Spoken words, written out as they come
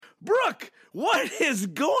Brooke, what is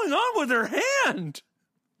going on with her hand?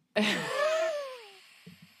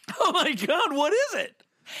 Oh my God, what is it?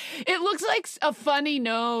 It looks like a funny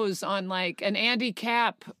nose on like an Andy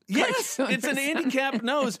Capp. Yes, it's an Andy Capp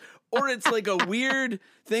nose. Or it's like a weird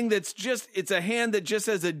thing it's a hand that just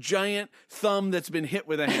has a giant thumb that's been hit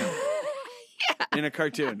with a hammer in a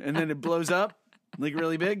cartoon. And then it blows up like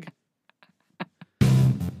really big.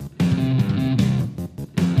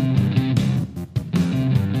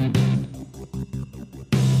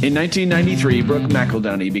 In 1993, Brooke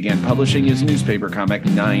McEldowney began publishing his newspaper comic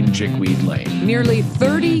 9 Chickweed Lane. Nearly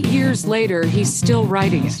 30 years later, he's still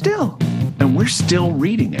writing it. Still. And we're still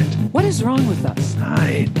reading it. What is wrong with us?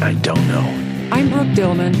 I don't know. I'm Brooke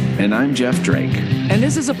Dillman. And I'm Jeff Drake. And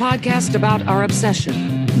this is a podcast about our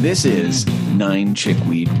obsession. This is 9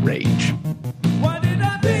 Chickweed Rage. Why did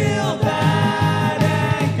I build that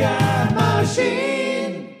anchor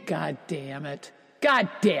machine? God damn it. God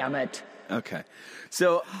damn it. Okay.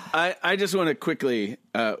 So I just want to quickly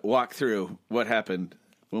walk through what happened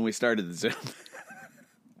when we started the Zoom.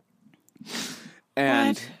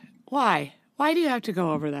 And what? Why? Why do you have to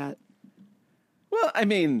go over that? Well, I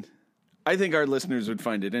mean, I think our listeners would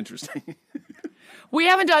find it interesting. We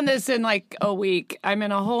haven't done this in like a week. I'm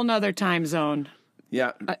in a whole nother time zone.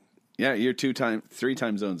 Yeah. Yeah, you're 3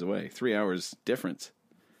 time zones away. 3 hours difference.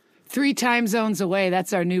 3 time zones away.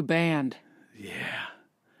 That's our new band. Yeah.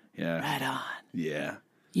 Yeah. Right on. Yeah.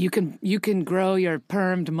 You can grow your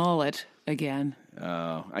permed mullet again.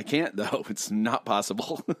 Oh, I can't though. It's not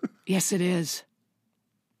possible. Yes, it is.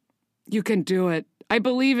 You can do it. I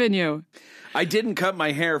believe in you. I didn't cut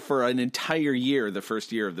my hair for an entire year, the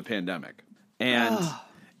first year of the pandemic. And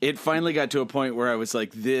it finally got to a point where I was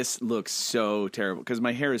like, this looks so terrible. Because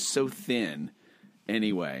my hair is so thin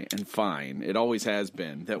anyway and fine. It always has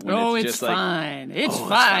been. That when it's just fine. Like, it's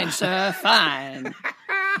fine, sir. Fine.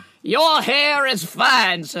 Your hair is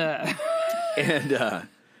fine, sir. And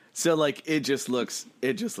so like it just looks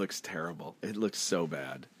terrible. It looks so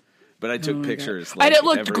bad. But I took pictures. Like, and it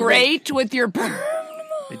looked every great week. with your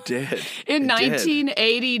It did. In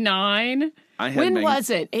 1989. When was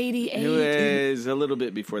it? 88? It was a little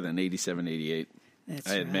bit before then, 87, 88. That's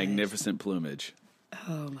I had right. magnificent plumage.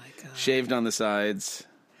 Oh, my God. Shaved on the sides.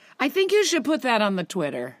 I think you should put that on the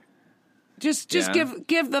Twitter. Just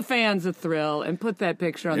give the fans a thrill and put that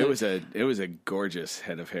picture on It was a gorgeous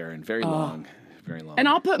head of hair and very long. Very long. And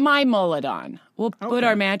I'll put my mullet on. We'll put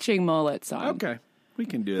our matching mullets on. Okay. We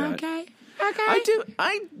can do that. Okay.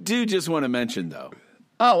 I do just want to mention though.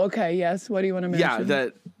 Oh, okay, yes. What do you want to mention? Yeah,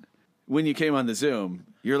 that when you came on the Zoom,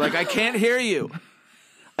 you're like, I can't hear you.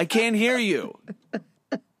 I can't hear you.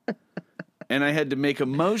 And I had to make a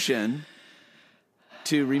motion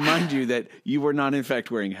to remind you that you were not, in fact,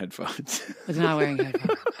 wearing headphones. I was not wearing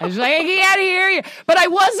headphones. I was like, I can't hear you. But I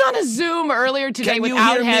was on a Zoom earlier today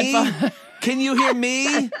without headphones. Can you hear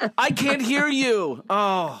me? I can't hear you.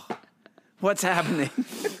 Oh, what's happening?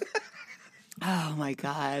 Oh, my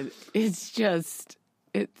God.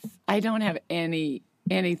 I don't have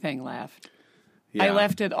anything left. Yeah, I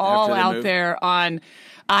left it all out move. there on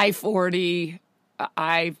I-40,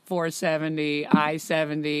 I-470,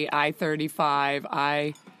 I-70, I-35,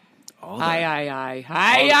 I.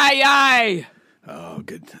 Oh,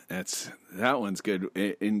 good. That one's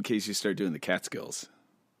good. In case you start doing the Catskills,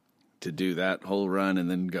 to do that whole run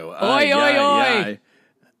and then go. Oi, oi, oi.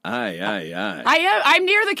 Aye. I'm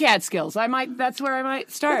near the Catskills. That's where I might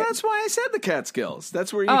start. Well, that's why I said the Catskills.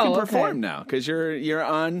 That's where you can perform now because you're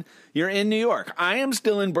in New York. I am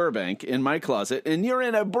still in Burbank in my closet, and you're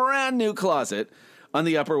in a brand new closet on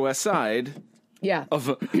the Upper West Side. Yeah.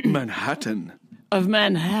 Of Manhattan.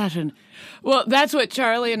 Well, that's what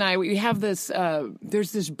Charlie and we have this.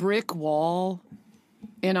 There's this brick wall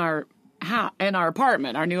in our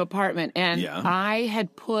apartment, our new apartment, and I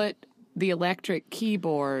had put the electric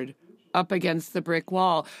keyboard up against the brick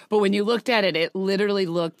wall. But when you looked at it, it literally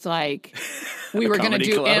looked like we were going to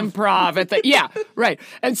do improv at the, yeah, right.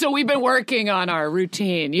 And so we've been working on our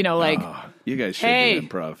routine, like, you guys should do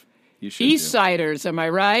improv. You should East Siders, am I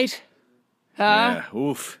right? Huh? Yeah,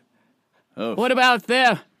 oof. What about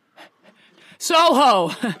them? Soho,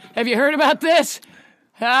 have you heard about this?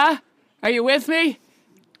 Huh? Are you with me?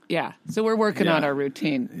 Yeah, so we're working on our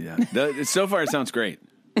routine. Yeah, so far it sounds great.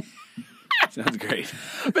 Sounds great.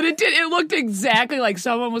 But it looked exactly like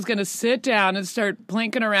someone was going to sit down and start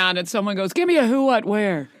plinking around, and someone goes, give me a who, what,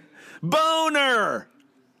 where. Boner!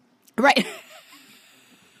 Right.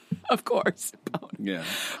 Of course. Boner. Yeah.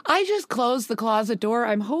 I just closed the closet door.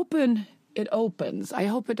 I'm hoping it opens. I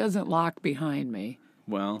hope it doesn't lock behind me.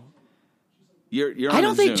 Well, you're on I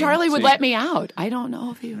don't think Zoom, Charlie would let me out. I don't know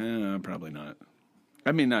if he... probably not.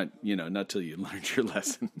 I mean, not till you learned your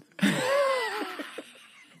lesson.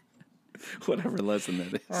 Whatever lesson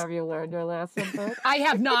that is. Have you learned your lesson, Bert? I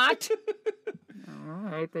have not. All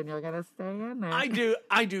right, then you're going to stay in there. I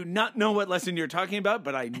do not know what lesson you're talking about,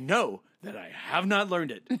 but I know that I have not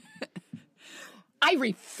learned it. I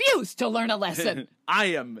refuse to learn a lesson. I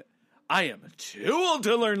am too old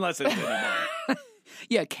to learn lessons anymore.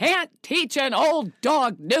 You can't teach an old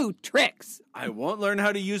dog new tricks. I won't learn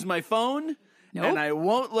how to use my phone, Nope. and I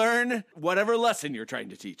won't learn whatever lesson you're trying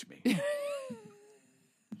to teach me.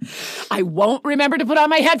 I won't remember to put on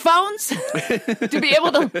my headphones to be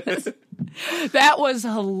able to listen. That was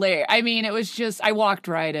hilarious. I mean, it was just, I walked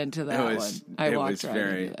right into that one. I walked right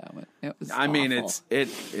into that one. It was awful. mean,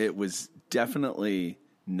 it was definitely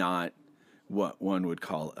not what one would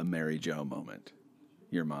call a Mary Jo moment.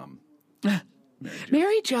 Your mom.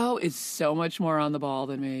 Mary Jo is so much more on the ball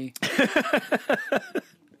than me.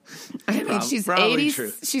 I mean, she's 80.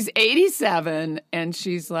 True. She's 87, and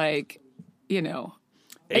she's like,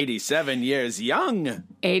 87 years young.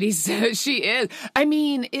 87. She is. I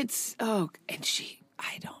mean, and she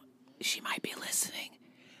might be listening,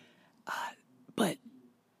 but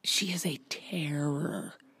she is a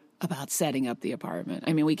terror about setting up the apartment.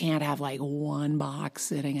 I mean, we can't have like one box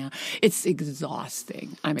sitting out. It's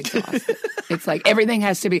exhausting. I'm exhausted. It's like everything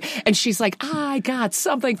has to be. And she's like, I got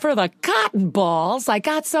something for the cotton balls. I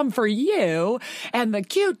got some for you and the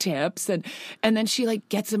Q-tips. And then she like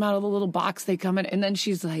gets them out of the little box they come in. And then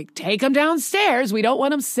she's like, take them downstairs. We don't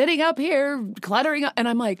want them sitting up here cluttering up. And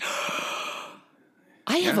I'm like,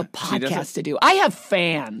 I have a podcast to do. I have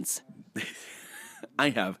fans.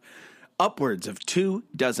 I have upwards of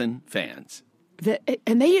 24 fans.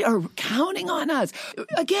 And they are counting on us.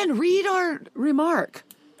 Again, read our remark.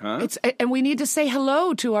 Huh? And we need to say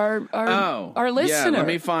hello to our listener. Yeah, let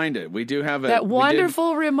me find it. We do have that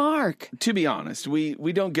wonderful remark. To be honest, we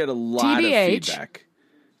don't get a lot of feedback.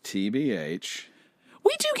 TBH.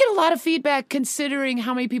 We do get a lot of feedback considering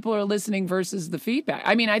how many people are listening versus the feedback.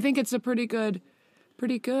 I mean, I think it's a pretty good.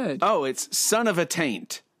 Oh, it's son of a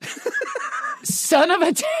taint. Son of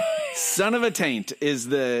a taint. Son of a taint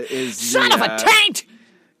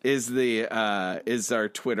is our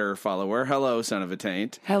Twitter follower. Hello, son of a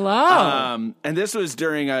taint. Hello. And this was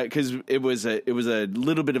during because it was a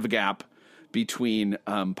little bit of a gap between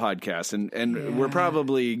podcasts, and we're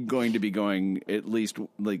probably going to be going at least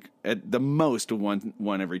like at the most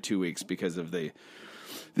one every 2 weeks because of the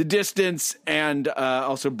distance, and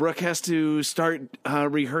also Brooke has to start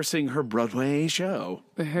rehearsing her Broadway show.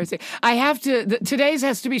 Rehearsing. I have to. Today's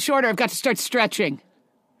has to be shorter. I've got to start stretching.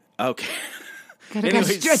 Okay. Anyway,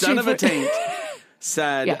 son of a taint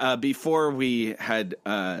said before we had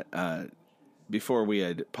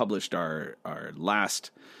published our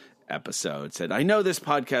last episode, said, I know this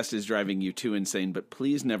podcast is driving you too insane, but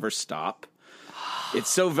please never stop. It's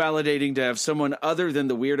so validating to have someone other than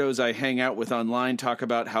the weirdos I hang out with online talk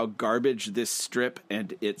about how garbage this strip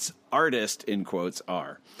and its artist, in quotes,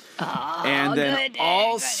 are. Oh, and then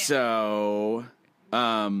also,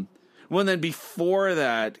 then before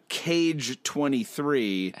that,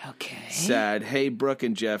 Cage23 said, hey, Brooke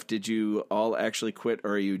and Jeff, did you all actually quit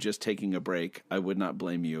or are you just taking a break? I would not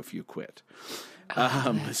blame you if you quit.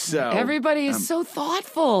 Everybody is so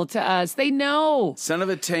thoughtful to us. They know. Son of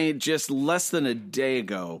a taint just less than a day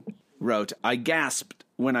ago wrote, I gasped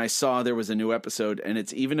when I saw there was a new episode, and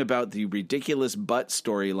it's even about the ridiculous butt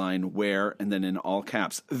storyline where, and then in all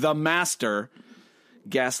caps, the master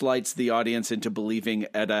gaslights the audience into believing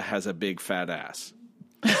Edda has a big fat ass.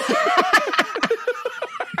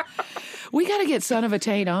 We got to get Son of a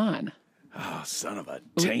Taint on. Oh, son of a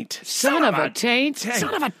taint. Son of a taint.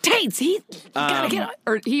 Son of a taint. He gotta get on.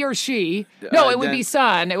 Or he or she. No, it would be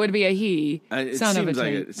son. It would be a he. Son of a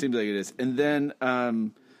taint. It seems like it is. And then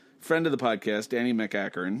friend of the podcast, Danny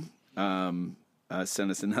McAckern,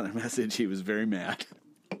 sent us another message. He was very mad.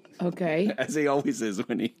 Okay. As he always is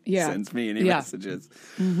when he sends me any messages.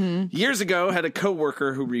 Mm-hmm. Years ago, had a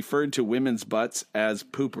coworker who referred to women's butts as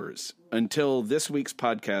poopers. Until this week's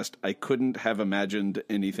podcast, I couldn't have imagined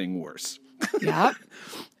anything worse. Yep.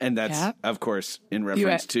 And that's, of course, in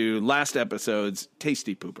reference to last episode's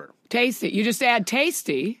Tasty Pooper. Tasty. You just add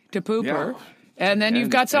tasty to pooper, and then you've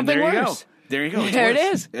got something worse. There you go. There it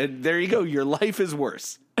is. And there you go. Your life is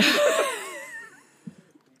worse.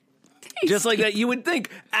 Just like that, you would think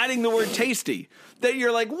adding the word tasty, that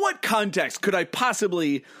you're like, what context could I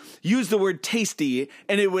possibly use the word tasty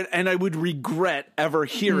and I would regret ever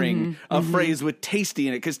hearing a phrase with tasty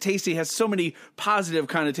in it, because tasty has so many positive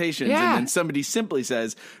connotations. Yeah. And then somebody simply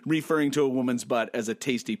says, referring to a woman's butt as a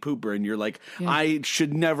tasty pooper, and you're like, I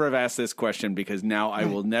should never have asked this question, because now I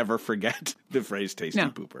will never forget the phrase tasty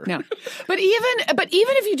pooper. No. But even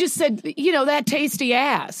if you just said, that tasty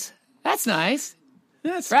ass, that's nice.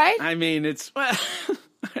 That's right. I mean, it's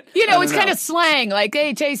it's kind of slang, like,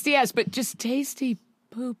 hey, tasty ass, but just tasty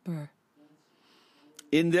pooper.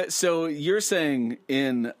 So you're saying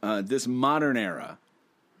in this modern era,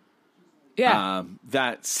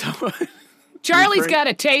 that someone Charlie's got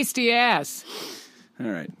a tasty ass. All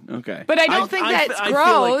right, okay, but I don't think that's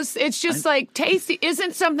gross. It's just like tasty.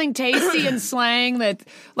 Isn't something tasty in slang that,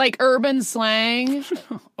 like, urban slang?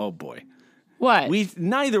 Oh boy. What?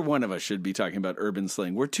 Neither one of us should be talking about urban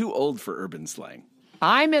slang. We're too old for urban slang.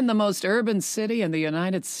 I'm in the most urban city in the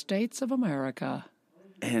United States of America.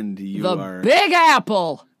 And you are... The Big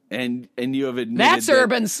Apple. And you have admitted that's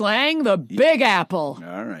urban slang, the Big Apple.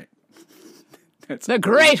 All right. That's the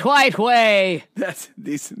Great White Way.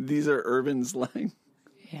 These are urban slang?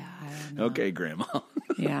 Yeah, I know. Okay, Grandma.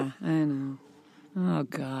 Yeah, I know. Oh,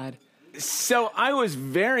 God. So I was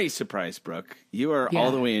very surprised, Brooke. You are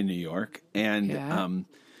all the way in New York, and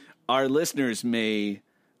our listeners may,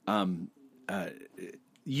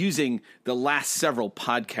 using the last several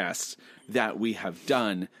podcasts that we have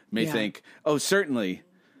done, may think, oh, certainly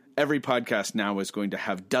every podcast now is going to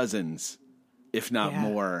have dozens, if not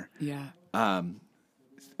more,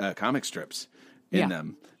 comic strips in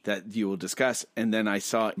them that you will discuss. And then I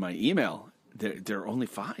saw in my email, there are only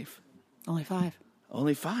 5. Only 5.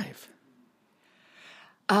 Only 5.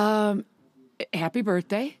 Happy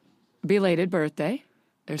birthday. Belated birthday.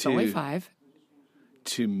 There's only 5.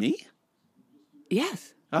 To me?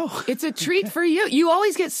 Yes. Oh. It's a treat for you. You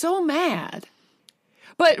always get so mad.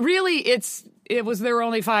 But really, there were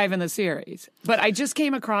only 5 in the series. But I just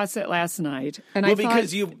came across it last night. And I thought,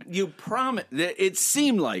 because you promised, it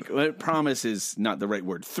seemed like, promise is not the right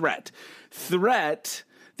word, threat.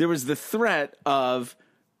 There was the threat of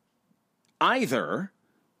either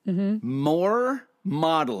more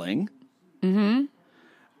modeling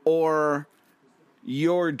or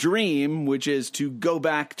your dream, which is to go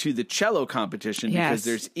back to the cello competition, because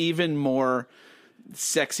there's even more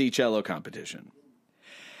sexy cello competition.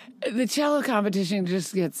 The cello competition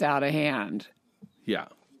just gets out of hand. Yeah.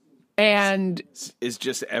 And is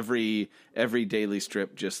just every daily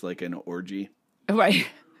strip just like an orgy? Right.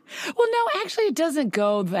 Well, no, actually it doesn't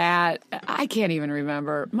go that. I can't even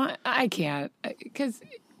remember. I can't, because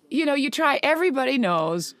you try, everybody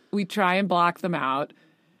knows we try and block them out.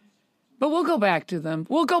 But we'll go back to them.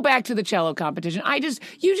 We'll go back to the cello competition.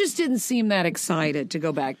 You just didn't seem that excited to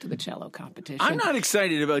go back to the cello competition. I'm not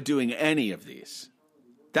excited about doing any of these.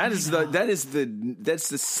 That's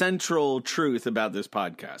the central truth about this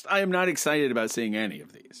podcast. I am not excited about seeing any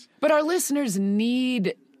of these. But our listeners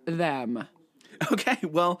need them. Okay,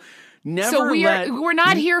 well, never. So we're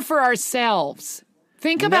not here for ourselves.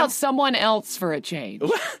 Think about someone else for a change.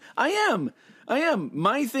 I am.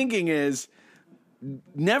 My thinking is,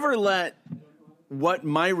 never let what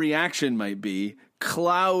my reaction might be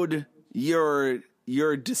cloud your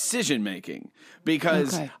decision making,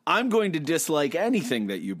 because I'm going to dislike anything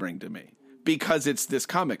that you bring to me because it's this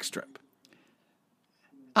comic strip.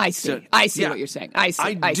 I see. So, I see what you're saying.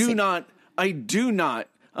 I do not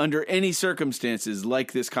under any circumstances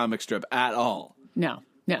like this comic strip at all. No.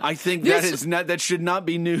 I think that should not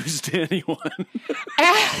be news to anyone.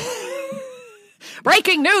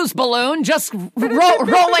 Breaking news balloon just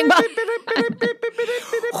rolling by.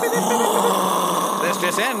 This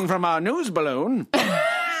just in from our news balloon.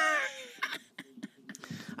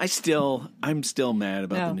 I'm still mad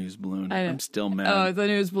about the news balloon. I'm still mad. Oh, the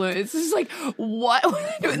news balloon. It's just like, what?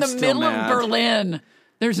 In the middle of Berlin.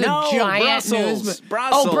 There's a giant news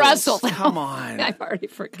Brussels. Oh, Brussels. Come on. I've already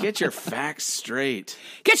forgot. Get your facts straight.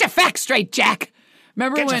 Get your facts straight, Jack.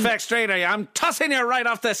 Remember Get your facts straight, or I'm tossing you right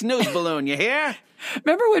off this news balloon, you hear?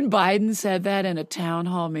 Remember when Biden said that in a town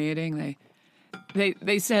hall meeting?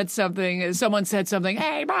 They said something, someone said something,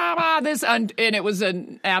 hey, blah, blah, this, and it was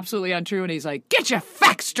absolutely untrue, and he's like, get your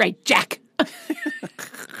facts straight, Jack.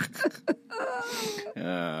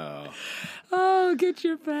 Oh, get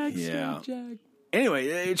your facts straight, Jack. Anyway,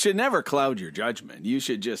 it should never cloud your judgment. You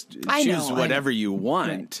should just choose whatever you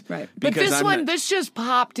want. Right. But this just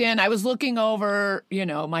popped in. I was looking over,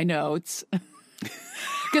 my notes.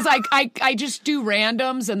 Because I just do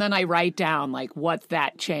randoms and then I write down like what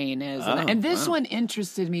that chain is. And this one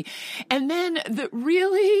interested me. And then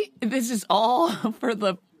this is all for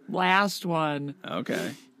the last one.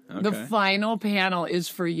 Okay. The final panel is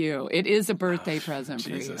for you. It is a birthday present for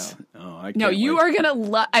you. Oh, I can't No, you wait. are going to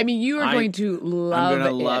love. I mean, you are going to love it. I'm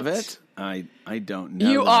going to love it. I don't know.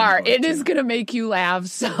 You are. It is going to make you laugh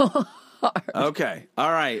so hard. Okay.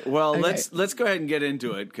 All right. Well, let's go ahead and get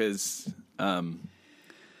into it because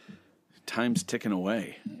time's ticking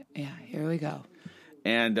away. Yeah. Here we go.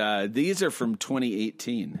 And these are from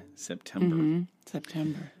 2018, September. Mm-hmm.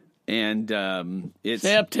 September. And it's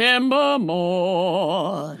September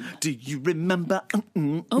morn. Do you remember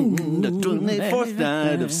the 24th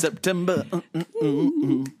night of September?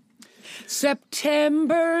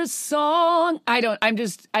 September song. I don't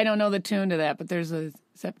know the tune to that, but there's a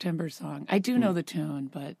September song. I do know the tune,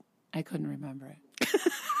 but I couldn't remember it.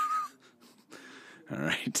 All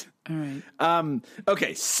right.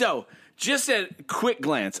 Okay, so just at a quick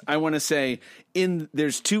glance, I want to say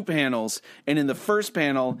there's two panels, and in the first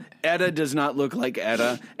panel, Etta does not look like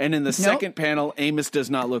Etta, and in the second panel, Amos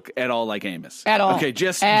does not look at all like Amos. At all. Okay,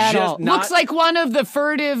 just all. Not, looks like one of the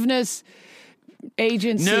furtiveness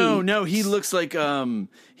agency. No, he looks like oh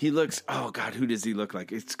God, who does he look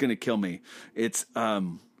like? It's gonna kill me. It's a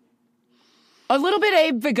little bit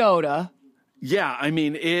Abe Vigoda. Yeah, I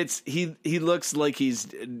mean he looks like he's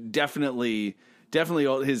definitely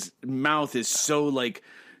his mouth is so like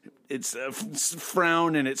it's a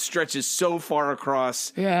frown and it stretches so far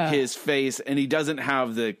across his face, and he doesn't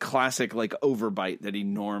have the classic like overbite that he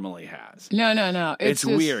normally has. No. It's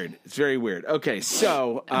just weird. It's very weird. Okay,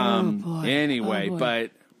 so anyway,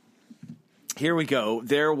 but here we go.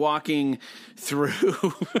 They're walking through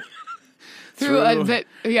everywhere,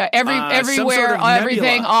 sort of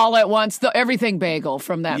everything nebula. all at once. The everything bagel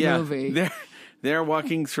from that movie. They're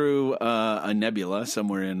walking through a nebula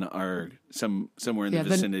somewhere in the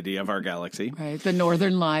vicinity of our galaxy. Right, the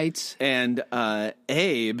Northern Lights. And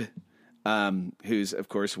Abe, who's of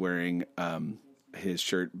course wearing his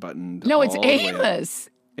shirt buttoned. No, it's all the way up. Amos.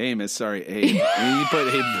 Amos, sorry, Abe. You put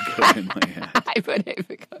Abe Vigoda in my head. I put Abe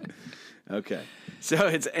Vigoda. Okay, so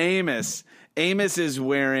it's Amos. Amos is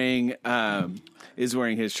wearing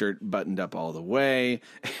his shirt buttoned up all the way.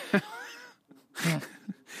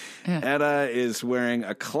 Yeah. Etta is wearing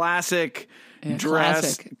a classic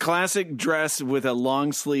dress with a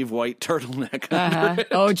long sleeve white turtleneck under it.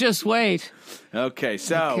 Oh, just wait. Okay,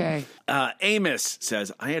 so Amos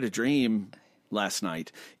says, I had a dream last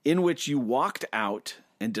night in which you walked out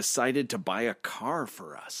and decided to buy a car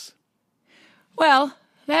for us. Well,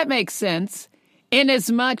 that makes sense.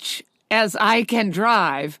 Inasmuch as I can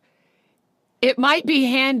drive, it might be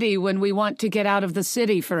handy when we want to get out of the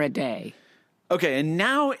city for a day. Okay, and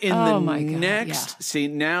now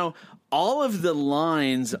scene, now all of the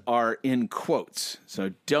lines are in quotes.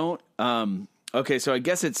 So don't, okay, so I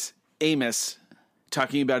guess it's Amos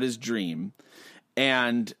talking about his dream.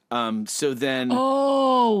 And so then.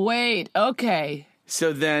 Oh, wait, okay.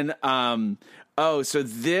 So then, so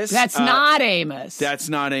this. That's not Amos. That's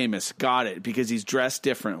not Amos. Got it. Because he's dressed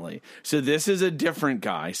differently. So this is a different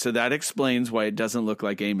guy. So that explains why it doesn't look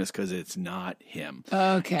like Amos, because it's not him.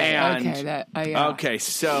 Okay. Okay.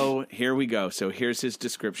 So here we go. So here's his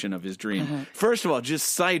description of his dream. First of all,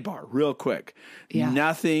 just sidebar real quick. Yeah.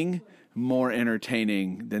 Nothing more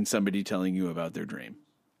entertaining than somebody telling you about their dream.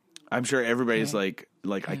 I'm sure everybody's like,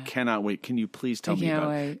 I cannot wait. Can you please tell me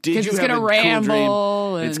about it? Did you have a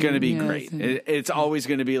cool dream? It's going to be great. It's always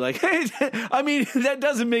going to be like, hey, I mean, that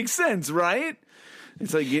doesn't make sense, right?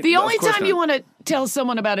 It's like the only time you want to tell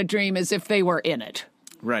someone about a dream is if they were in it.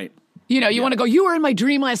 Right. You want to go, you were in my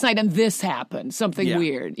dream last night and this happened, something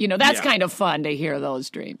weird. That's kind of fun to hear those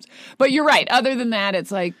dreams. But you're right. Other than that,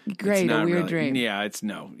 it's like, great, a weird dream. Yeah,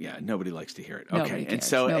 nobody likes to hear it. Okay. And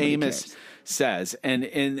so Amos says, and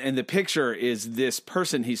the picture is this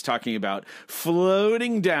person he's talking about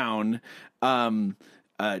floating down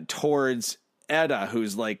towards Etta,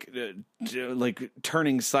 who's like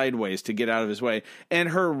turning sideways to get out of his way. And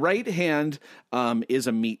her right hand is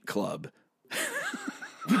a meat club.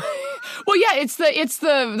 Well, yeah, it's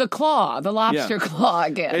the claw, the lobster claw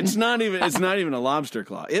again. It's not even a lobster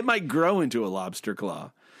claw. It might grow into a lobster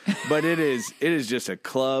claw, but it is just a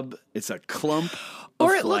club. It's a clump.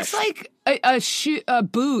 Or it looks like a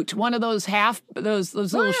boot, one of those those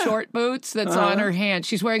little short boots that's on her hand.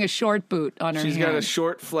 She's wearing a short boot on her hand. She's got a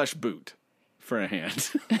short flesh boot for a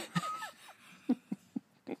hand.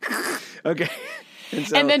 Okay.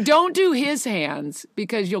 And then don't do his hands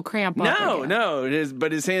because you'll cramp up. No,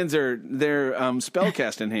 but his hands they're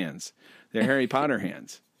spellcasting hands. They're Harry Potter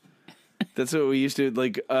hands. That's what we used to,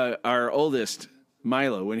 like, our oldest,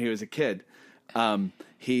 Milo, when he was a kid,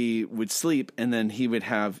 he would sleep, and then his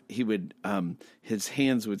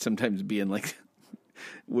hands would sometimes be in, like,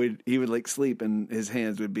 he would like sleep, and his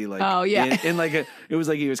hands would be like, oh yeah, in like it was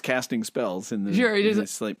like he was casting spells in his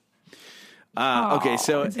sleep. Okay,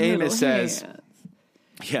 so Amos says,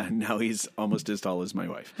 yeah, now he's almost as tall as my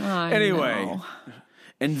wife. Anyway,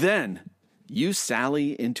 and then you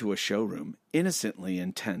sally into a showroom, innocently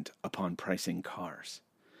intent upon pricing cars.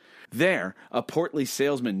 There, a portly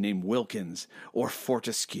salesman named Wilkins, or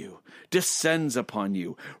Fortescue, descends upon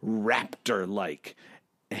you, raptor-like.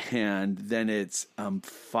 And then it's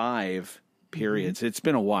 5 periods. It's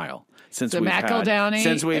been a while since we've had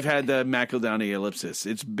the McEldowney ellipsis.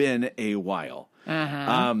 It's been a while.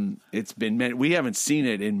 It's been we haven't seen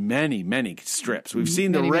it in many strips. We've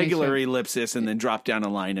seen the regular ellipsis and then drop down a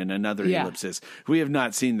line and another ellipsis. We have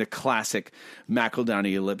not seen the classic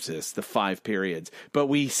McEldowney ellipsis, the 5 periods. But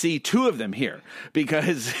we see 2 of them here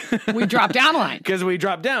because we drop down a line. Because we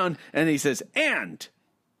drop down, and he says, and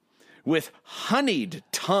with honeyed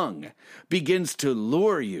tongue begins to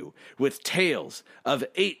lure you with tales of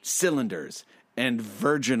 8 cylinders and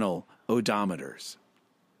virginal odometers.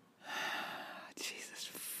 Jesus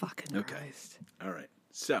fucking Christ. All right.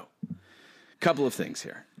 So, couple of things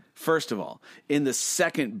here. First of all, in the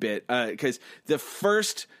second bit, because the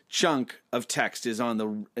first chunk of text is on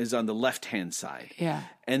the left-hand side. Yeah.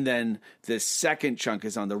 And then the second chunk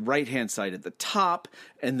is on the right-hand side at the top,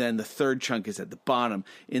 and then the third chunk is at the bottom.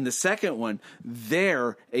 In the second one,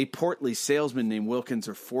 a portly salesman named Wilkins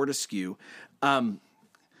or Fortescue,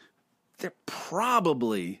 there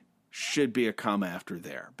probably should be a comma after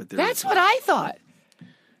there, but that's what I thought.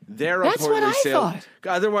 That's what I thought.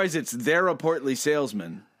 Otherwise, it's they're a portly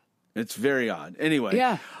salesman. It's very odd. Anyway.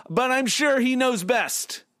 Yeah. But I'm sure he knows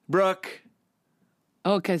best, Brooke.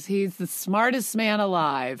 Oh, because he's the smartest man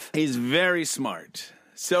alive. He's very smart.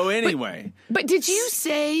 So anyway. But did you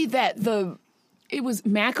say that it was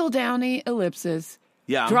McEldowney ellipsis,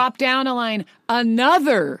 drop down a line,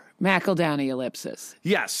 another McEldowney ellipsis?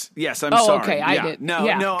 Yes, I'm sorry. Oh, okay, I did. No, I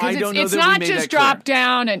don't know that we made that clear. It's not just drop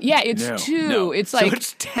down and, it's 2. No. It's like... So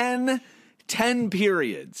it's 10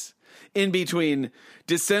 periods in between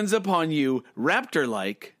descends upon you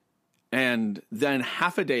raptor-like, and then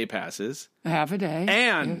half a day passes. Half a day.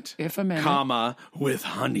 And, if a minute. comma, with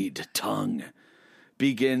honeyed tongue,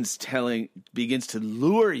 begins to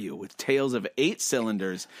lure you with tales of 8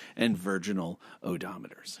 cylinders and virginal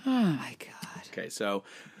odometers. Oh, my God. Okay, so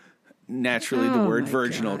naturally the word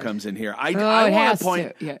virginal comes in here. I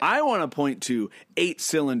want to point to 8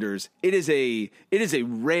 cylinders. It is a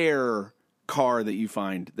rare car that you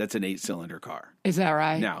find that's an 8-cylinder car. Is that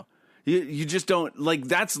right? Now, you just don't, like,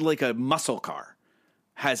 that's like a muscle car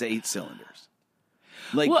has 8 cylinders.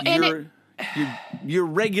 Like, your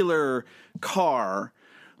regular car,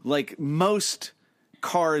 like most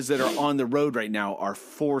cars that are on the road right now are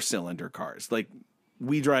 4-cylinder cars. Like,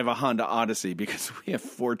 we drive a Honda Odyssey because we have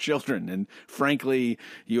 4 children, and frankly,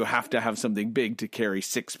 you have to have something big to carry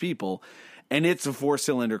 6 people. And it's a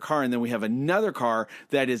 4-cylinder car, and then we have another car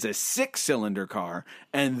that is a 6-cylinder car,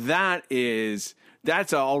 and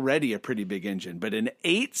that's already a pretty big engine. But an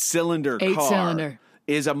 8-cylinder car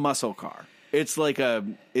is a muscle car. It's like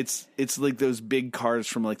it's like those big cars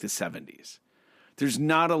from like the 70s. There's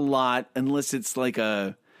not a lot unless it's like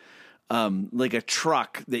a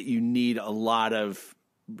truck that you need a lot of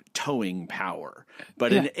towing power.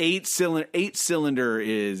 But an 8-cylinder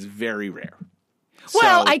is very rare.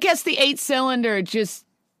 Well, I guess the 8-cylinder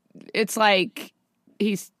it's like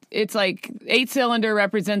 8-cylinder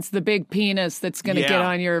represents the big penis that's going to get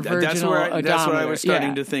on your virginal odometer. That's what I was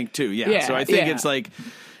starting to think too. Yeah. So I think it's like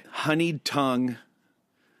honeyed tongue,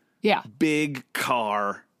 big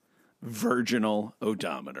car, virginal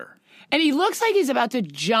odometer. And he looks like he's about to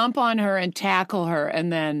jump on her and tackle her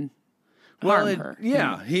and then harm her.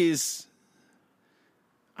 Yeah,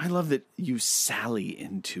 I love that you sally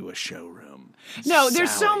into a showroom. No, there's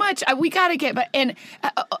so much. We got to get, and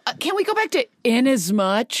can we go back to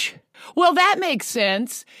inasmuch? Well, that makes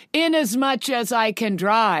sense. Inasmuch as I can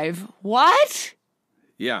drive. What?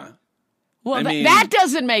 Yeah. Well, that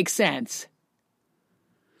doesn't make sense.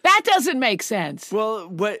 That doesn't make sense.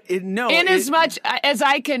 Well, Inasmuch as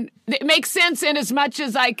I can, it makes sense inasmuch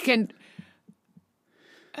as I can.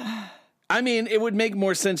 I mean, it would make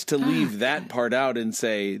more sense to leave that part out and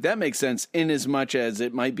say, that makes sense in as much as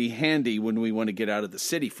it might be handy when we want to get out of the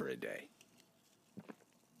city for a day.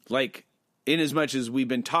 Like, in as much as we've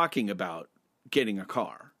been talking about getting a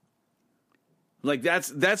car. Like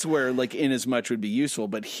that's where like in as much would be useful.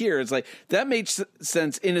 But here it's like that makes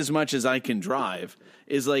sense in as much as I can drive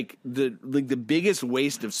is like the biggest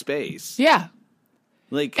waste of space. Yeah.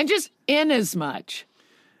 Like, and just in as much.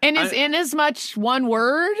 And is in as much one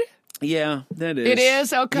word? Yeah, that is. It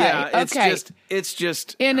is? Okay. Yeah, okay. It's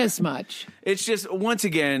just in as much. It's just, once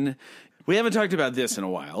again, we haven't talked about this in a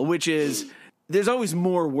while, which is there's always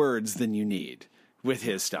more words than you need with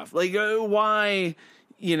his stuff. Like, why,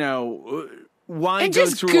 why and go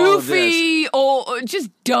just through goofy all of this? or just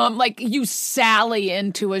dumb, like you sally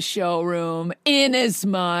into a showroom in as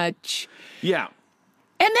much. Yeah.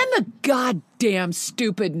 And then the goddamn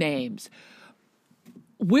stupid names.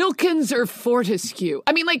 Wilkins or Fortescue.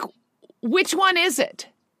 I mean, like, which one is it?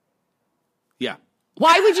 Yeah.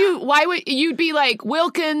 Why would you'd be like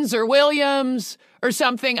Wilkins or Williams or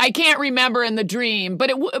something? I can't remember in the dream,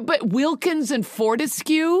 but Wilkins and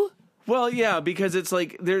Fortescue? Well, yeah, because it's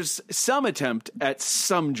like there's some attempt at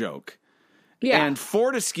some joke. Yeah. And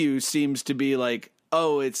Fortescue seems to be like,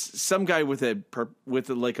 oh, it's some guy with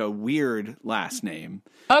a weird last name.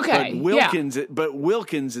 Okay. But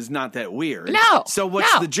Wilkins is not that weird. No. So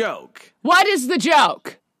what's the joke? What is the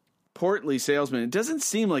joke? Portly salesman. It doesn't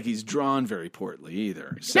seem like he's drawn very portly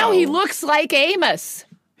either. So, no, he looks like Amos.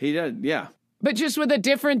 He does, yeah. But just with a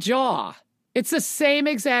different jaw. It's the same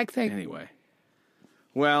exact thing. Anyway.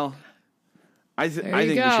 Well, I think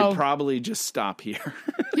we should probably just stop here.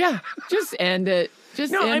 Yeah, just end it.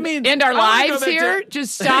 Just end our lives here.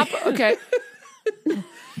 Just stop. Okay.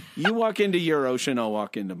 You walk into your ocean, I'll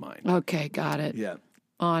walk into mine. Okay, got it. Yeah.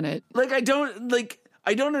 On it. Like I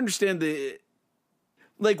don't understand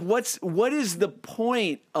what is the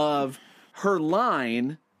point of her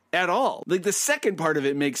line at all? Like the second part of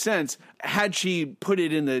it makes sense had she put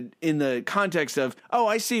it in the context of, oh,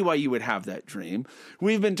 I see why you would have that dream.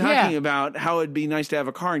 We've been talking about how it'd be nice to have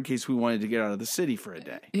a car in case we wanted to get out of the city for a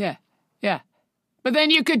day. Yeah. Yeah. But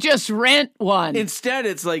then you could just rent one. Instead,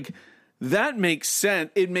 it's like, that makes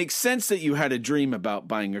sense. It makes sense that you had a dream about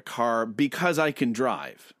buying a car because I can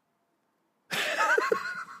drive.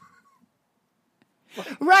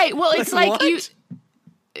 Right. Well, it's like what?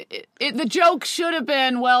 The joke should have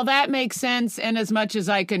been, well, that makes sense in as much as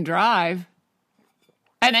I can drive.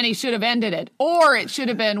 And then he should have ended it. Or it should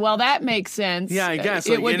have been, well, that makes sense. Yeah, I guess.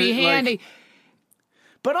 It would be handy.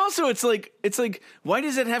 But also it's like, why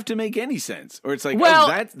does it have to make any sense? Or it's like,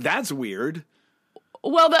 well, that's weird.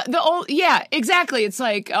 Well, the old, yeah, exactly. It's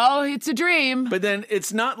like, oh, it's a dream. But then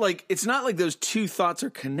it's not like those two thoughts are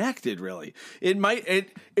connected, really. It's right.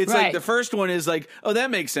 Like the first one is like, oh, that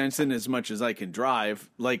makes sense in as much as I can drive,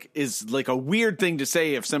 like is like a weird thing to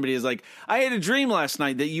say if somebody is like, I had a dream last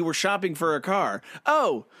night that you were shopping for a car.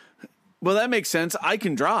 Oh, well, that makes sense. I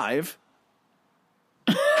can drive.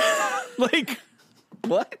 Like,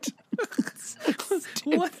 what?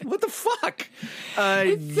 What the fuck?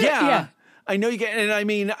 Yeah. I know you can, and I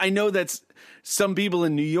mean, I know that's some people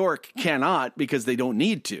in New York cannot because they don't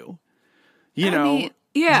need to,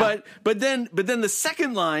 yeah. But then the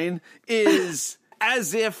second line is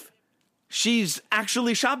as if she's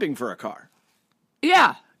actually shopping for a car.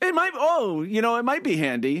 Yeah. It might be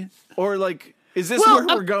handy, or like, is this where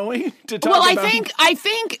we're going to talk about? Well, I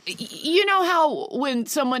think, you know how when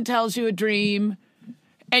someone tells you a dream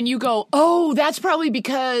and you go, oh, that's probably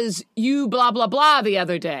because you blah, blah, blah the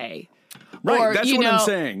other day. Right, or, that's what I'm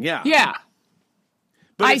saying, yeah. Yeah.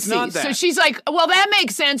 But it's not that. So she's like, well, that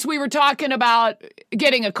makes sense. We were talking about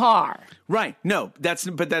getting a car. Right. No, that's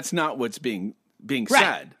not what's being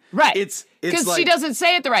said. Right. It's because like, she doesn't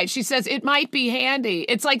say it the right. She says it might be handy.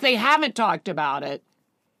 It's like they haven't talked about it.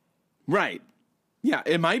 Right. Yeah,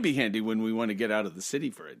 it might be handy when we want to get out of the city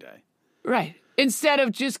for a day. Right. Instead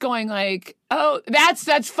of just going like, oh,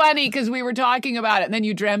 that's funny because we were talking about it and then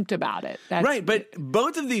you dreamt about it. Right, but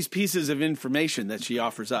both of these pieces of information that she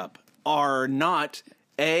offers up are not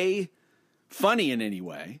funny in any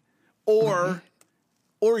way or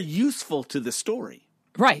useful to the story.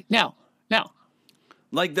 Right. No.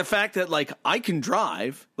 Like the fact that like I can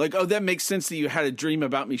drive, like, oh, that makes sense that you had a dream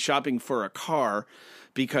about me shopping for a car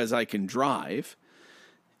because I can drive.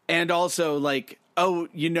 And also like, oh,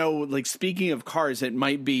 like speaking of cars, it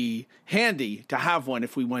might be handy to have one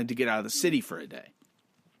if we wanted to get out of the city for a day.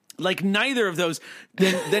 Like neither of those,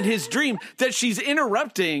 then his dream, that she's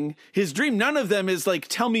interrupting his dream. None of them is like,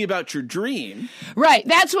 tell me about your dream. Right.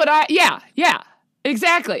 That's what yeah,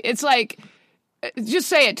 exactly. It's like, just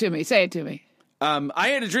say it to me. I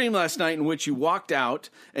had a dream last night in which you walked out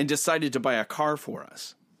and decided to buy a car for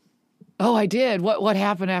us. Oh, I did. What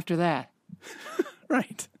happened after that?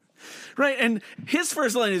 Right. Right, and his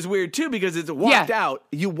first line is weird too because it's walked out.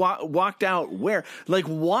 You walked out where? Like,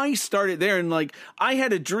 why start it there? And like, I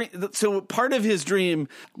had a dream. So part of his dream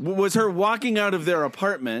was her walking out of their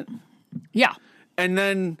apartment. Yeah. And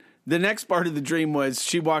then the next part of the dream was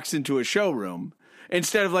she walks into a showroom.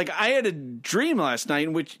 Instead of like, I had a dream last night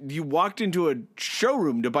in which you walked into a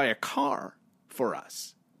showroom to buy a car for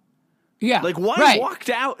us. Yeah. Like, why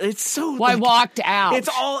walked out? It's so. Why walked out?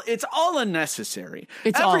 It's all unnecessary.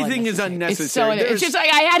 Everything is unnecessary. It's just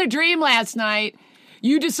like, I had a dream last night.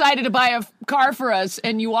 You decided to buy a car for us,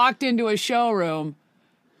 and you walked into a showroom.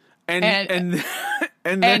 And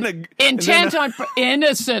innocently.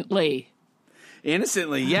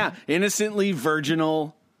 Innocently, yeah. Innocently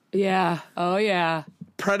virginal. Yeah. Oh, yeah.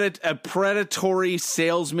 A predatory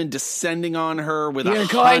salesman descending on her with You're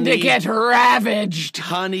going to get ravaged.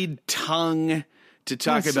 Honeyed tongue to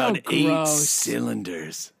talk about so 8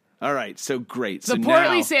 cylinders. All right, so great. The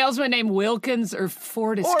portly salesman named Wilkins or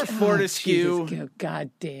Fortescue. Or Fortescue. Oh,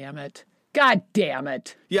 God damn it. God damn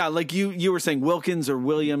it. Yeah, like you were saying Wilkins or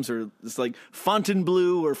Williams or it's like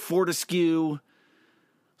Fontainebleau or Fortescue.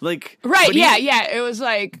 Like, right, yeah. It was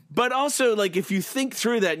like, but also like if you think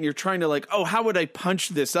through that and you're trying to like, oh, how would I punch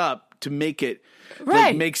this up to make it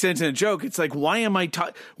like, make sense in a joke? It's like, why am I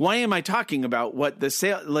talking about what the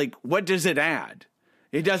sale? Like, what does it add?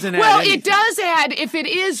 It doesn't add. Well, anything. it does add if it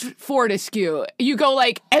is Fortescue. You go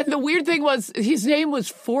like, and the weird thing was his name was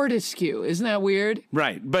Fortescue. Isn't that weird?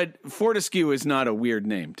 Right, but Fortescue is not a weird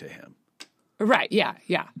name to him. Right. Yeah.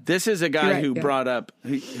 This is a guy who brought up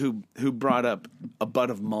who brought up a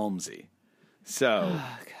butt of Malmsey. So,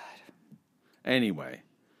 oh, God. Anyway,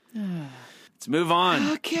 let's move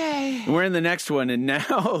on. Okay, we're in the next one, and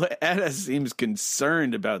now Etta seems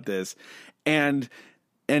concerned about this, and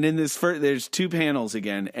in this first, there's 2 panels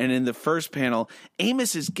again, and in the first panel,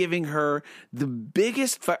 Amos is giving her the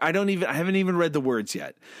biggest. I haven't even read the words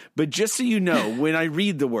yet, but just so you know, when I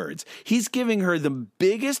read the words, he's giving her the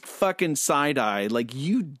biggest fucking side eye, like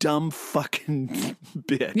you dumb fucking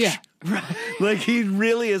bitch. Yeah, right. Like he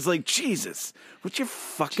really is like, Jesus, what's your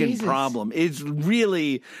fucking problem? It's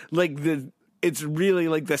really like the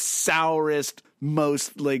sourest,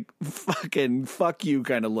 most like fucking fuck you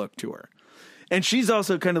kind of look to her. And she's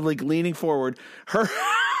also kind of like leaning forward.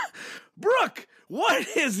 Brooke, what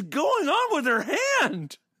is going on with her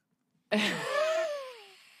hand?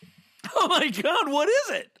 Oh my God, what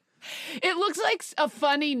is it? It looks like a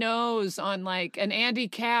funny nose on like an Andy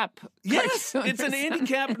Capp. Yes, it's an Andy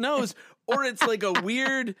Capp nose. Or it's like a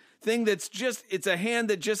weird thing that's just, it's a hand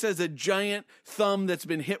that just has a giant thumb that's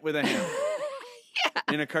been hit with a hammer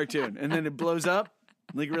in a cartoon. And then it blows up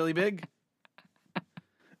like really big.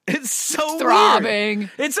 It's so throbbing.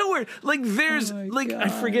 Weird. It's so weird. Like there's God. I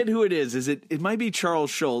forget who it is. It might be Charles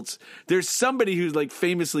Schultz. There's somebody who like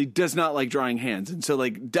famously does not like drawing hands, and so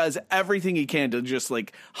like does everything he can to just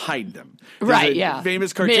like hide them. Right? Yeah.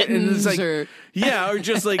 Famous cartoon. Mittens and it's like, or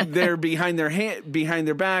just like they're behind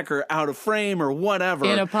their back, or out of frame, or whatever,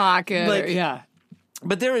 in a pocket. Like,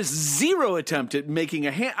 But there is zero attempt at making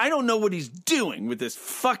a hand. I don't know what he's doing with this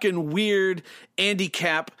fucking weird Andy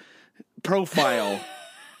Capp profile.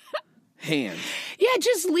 Hand. Yeah,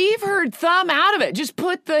 just leave her thumb out of it. Just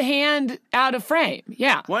put the hand out of frame.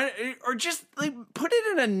 Yeah. Why, or just like put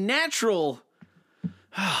it in a natural.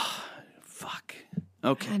 Fuck.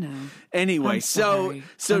 Okay. I know. Anyway, so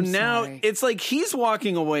now sorry. It's like he's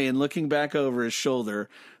walking away and looking back over his shoulder.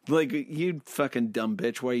 Like, you fucking dumb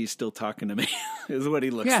bitch, why are you still talking to me? Is what he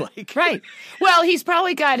looks like. Right. Well, he's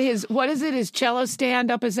probably got his, what is it, his cello stand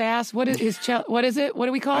up his ass? What is his cello, what is it? What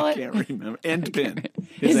do we call it? I can't remember. End pin.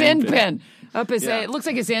 His end pin. Up his ass. It looks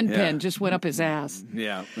like his end pin just went up his ass.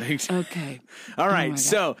 Yeah. Okay. All right.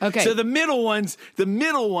 So the middle ones,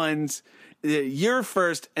 you're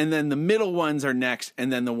first, and then the middle ones are next,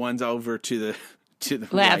 and then the ones over to the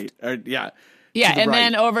left. Right. Yeah. Yeah, and right.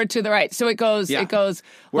 then over to the right. So it goes We're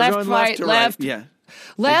left, going right, left. Right. Yeah.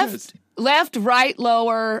 Left, right,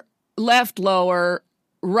 lower,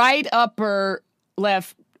 right upper,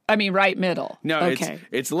 right middle. No, okay.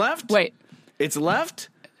 It's left. Wait. It's left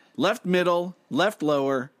middle, left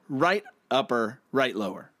lower, right upper, right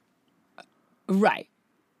lower. Right.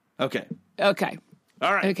 Okay. All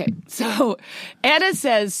right. Okay. So Etta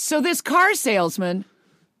says, so this car salesman,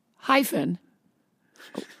 hyphen,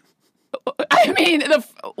 I mean,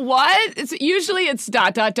 what? Usually it's ...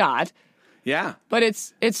 Yeah. But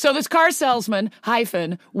it's so this car salesman,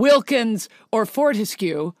 hyphen, Wilkins or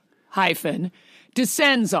Fortescue, hyphen,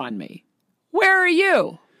 descends on me. Where are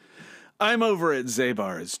you? I'm over at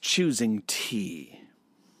Zabar's choosing tea.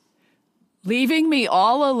 Leaving me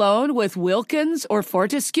all alone with Wilkins or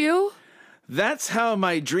Fortescue? That's how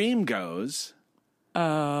my dream goes.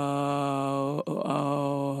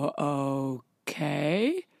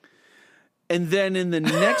 Okay. And then in the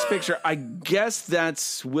next picture, I guess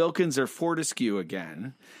that's Wilkins or Fortescue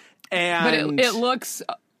again. And but it looks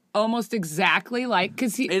almost exactly like,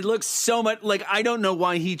 because it looks so much like, I don't know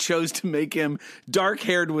why he chose to make him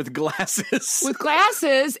dark-haired with glasses. With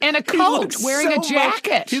glasses and a coat, wearing a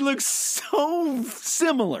jacket. He looks so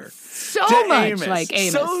similar. So much like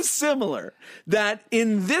Amos. So similar that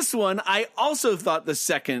in this one, I also thought the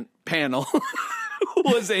second panel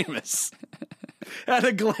was Amos at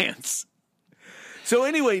a glance. So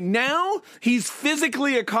anyway, now he's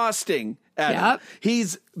physically accosting Adam. Yep.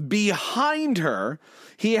 He's behind her.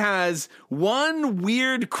 He has one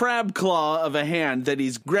weird crab claw of a hand that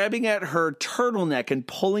he's grabbing at her turtleneck and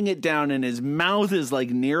pulling it down, and his mouth is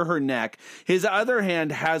like near her neck. His other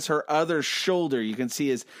hand has her other shoulder. You can see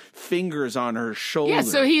his fingers on her shoulder. Yeah,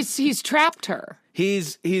 so he's trapped her.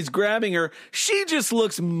 He's grabbing her. She just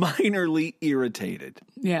looks minorly irritated.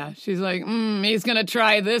 Yeah, she's like, he's going to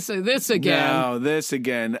try this again. No, this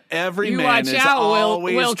again. Every you man watch is out,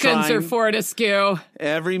 always Wilkins trying. or Fortescue.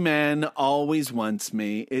 Every man always wants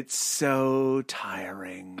me. It's so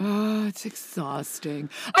tiring. Oh, it's exhausting.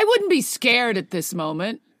 I wouldn't be scared at this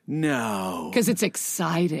moment. No. Because it's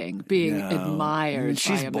exciting being admired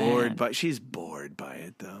She's by a bored, man. but she's bored by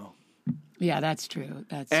it, though. Yeah, that's true.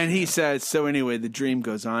 And he says, so anyway, the dream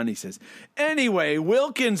goes on. He says, anyway,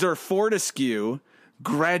 Wilkins or Fortescue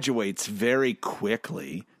graduates very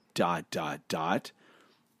quickly, ... And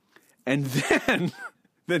then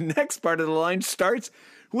the next part of the line starts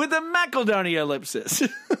with a Macedonia ellipsis.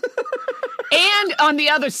 And on the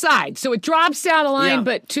other side. So it drops down a line,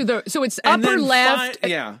 but so it's And upper then left.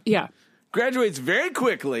 Yeah. Graduates very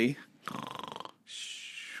quickly.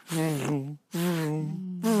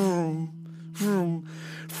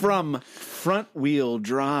 From front wheel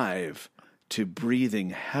drive to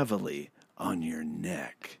breathing heavily on your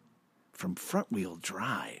neck. From front wheel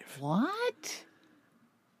drive. What?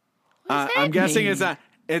 I'm guessing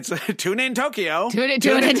it's Tune in Tokyo. Tune in,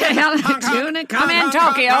 come in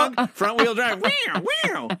Tokyo. Front wheel drive.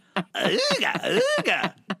 Ooga,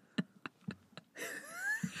 ooga.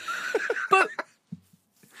 But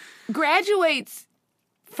graduates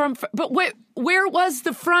from, but where was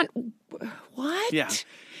the front? What? Yeah.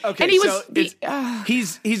 Okay. And he so was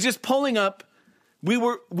he's just pulling up. We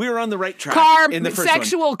were on the right track in the first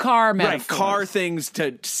sexual one. car metaphors. Right, car things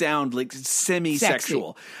to sound like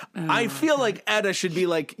semi-sexual. I feel like Etta should be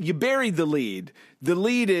like, you buried the lead. The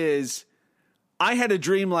lead is, I had a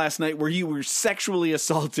dream last night where you were sexually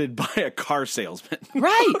assaulted by a car salesman.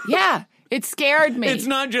 Right, yeah. It scared me. It's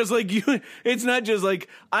not just like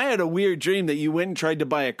I had a weird dream that you went and tried to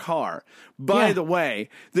buy a car. By the way,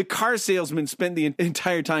 the car salesman spent the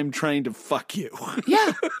entire time trying to fuck you.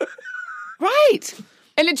 Yeah. Right.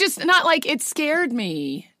 And it just, not like, it scared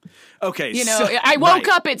me. Okay. You know, I woke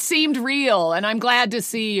up, it seemed real, and I'm glad to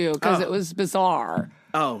see you because it was bizarre.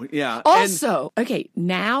 Oh, yeah. Also, okay,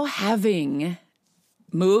 now having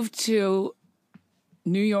moved to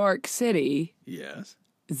New York City. Yes.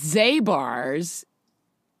 Zabar's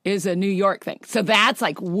is a New York thing. So that's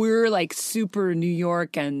like, we're like super New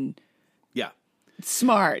York and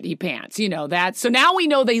smarty pants, you know that. So now we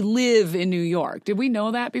know they live in New York. Did we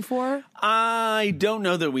know that before? I don't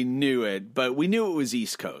know that we knew it, but we knew it was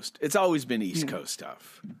East Coast. It's always been East Coast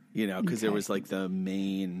stuff, you know, because there was like the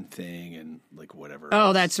main thing and like whatever.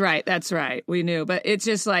 Oh, that's right. That's right. We knew, but it's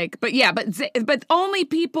just like, but only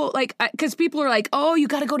people like, because people are like, oh, you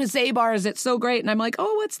got to go to Zabar's. It's so great. And I'm like,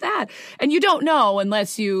 oh, what's that? And you don't know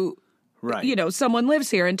unless you, you know, someone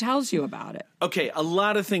lives here and tells you about it. Okay, a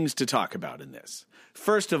lot of things to talk about in this.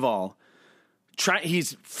 First of all,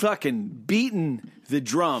 he's fucking beaten the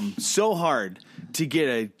drum so hard to get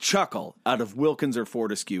a chuckle out of Wilkins or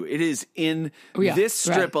Fortescue. It is in this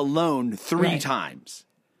strip alone 3 times.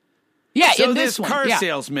 Yeah, so in this car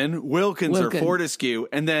salesman, Wilkins or Fortescue,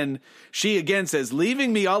 and then she again says,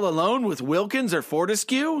 leaving me all alone with Wilkins or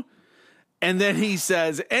Fortescue? And then he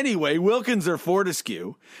says, anyway, Wilkins or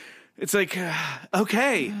Fortescue? It's like,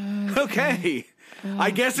 okay.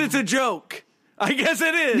 I guess it's a joke. I guess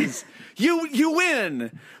it is. You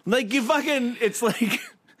win. Like you fucking. It's like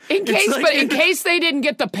in case they didn't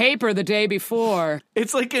get the paper the day before.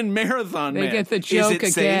 It's like in Marathon Man. They get the joke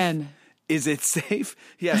again. Is it safe?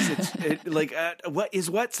 Yes. It's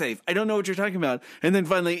what safe? I don't know what you're talking about. And then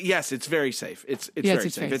finally, yes, it's very safe. It's very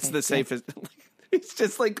safe. It's the safest. It's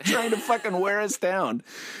just like trying to fucking wear us down.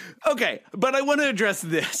 Okay, but I want to address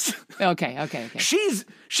this. Okay.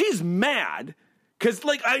 She's mad because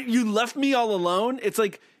like you left me all alone. It's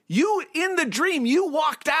like You, in the dream, you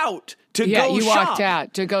walked out to go shop. Yeah, you walked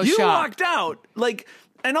out to go shop. You walked out. Like,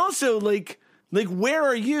 and also, like, where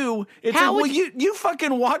are you? It's How like, would well, you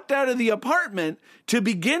fucking walked out of the apartment to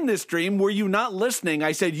begin this dream. Were you not listening?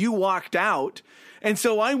 I said you walked out. And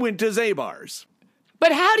so I went to Zabar's.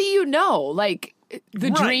 But how do you know? Like, the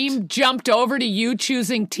Right. dream jumped over to you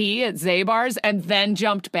choosing tea at Zabar's and then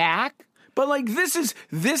jumped back? But like, this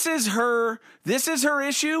is her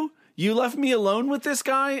issue. You left me alone with this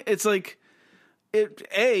guy. It's like,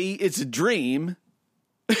 it's a dream.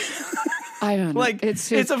 I don't know. Like,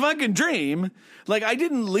 it's a fucking dream. Like, I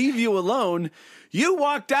didn't leave you alone. You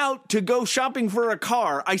walked out to go shopping for a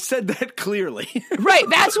car. I said that clearly. right.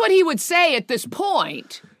 That's what he would say at this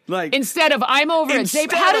point. Like, Instead of, I'm over at instead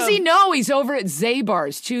Zabar's. How does he of- know he's over at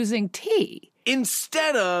Zabar's choosing tea?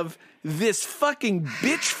 instead of this fucking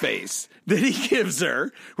bitch face that he gives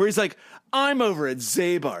her, where he's like, I'm over at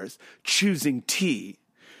Zabar's choosing tea.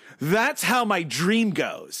 That's how my dream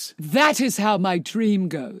goes. That is how my dream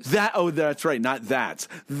goes. That's right, not that's.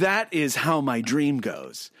 That is how my dream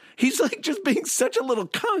goes. He's like just being such a little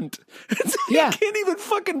cunt. Yeah. I can't even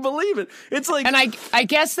fucking believe it. It's like, And I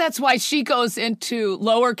guess that's why she goes into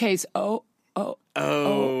lowercase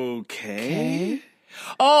okay.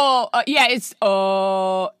 yeah, it's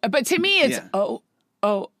but to me it's Yeah.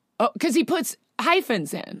 because he puts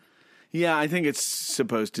hyphens in. Yeah, I think it's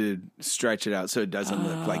supposed to stretch it out so it doesn't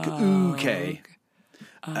look like okay.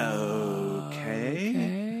 Okay.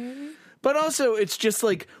 But also, it's just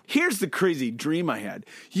like, here's the crazy dream I had.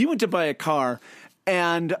 You went to buy a car,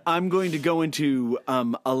 and I'm going to go into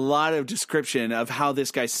a lot of description of how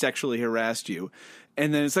this guy sexually harassed you.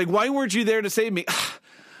 And then it's like, why weren't you there to save me?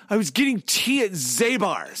 I was getting tea at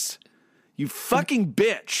Zabar's. You fucking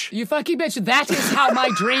bitch. You fucking bitch. That is how my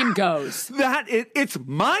dream goes. It's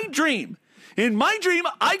my dream. In my dream,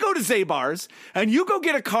 I go to Zabar's, and you go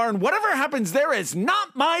get a car, and whatever happens there is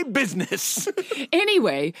not my business.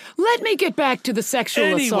 Anyway, let me get back to the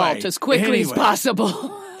sexual assault as quickly as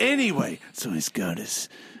possible. Anyway, so he's got his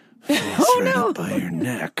face up by your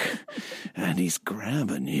neck, and he's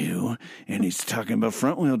grabbing you, and he's talking about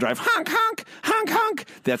front wheel drive. Honk, honk, honk, honk.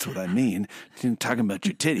 That's what I mean. He's talking about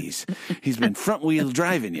your titties. He's been front wheel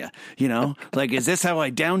driving you, like, is this how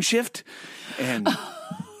I downshift? And...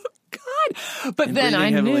 But then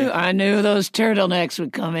I knew those turtlenecks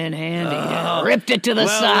would come in handy. Ripped it to the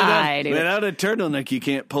side. Without a turtleneck, you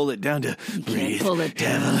can't pull it down to breathe. Pull it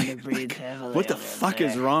down to breathe heavily. What the fuck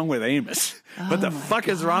is wrong with Amos? What the fuck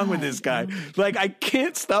is wrong with this guy? Like, I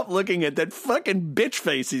can't stop looking at that fucking bitch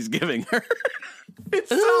face he's giving her. It's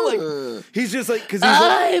so like, he's just like, because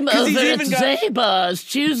I'm over at Zabar's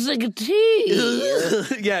choosing a tea.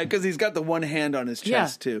 Yeah, because he's got the one hand on his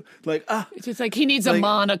chest too. Like, It's just like he needs a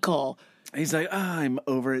monocle. He's like, I'm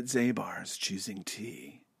over at Zabar's choosing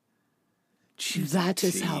tea. That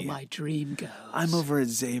is how my dream goes. I'm over at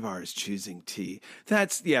Zabar's choosing tea.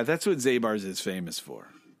 That's what Zabar's is famous for.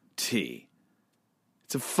 Tea.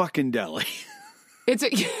 It's a fucking deli.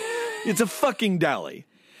 It's a fucking deli.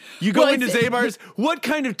 You go into Zabar's, what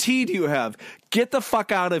kind of tea do you have? Get the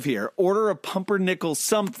fuck out of here. Order a pumpernickel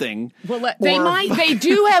something. Well, they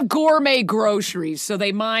do have gourmet groceries, so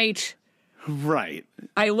they might. Right.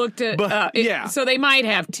 I looked at, so they might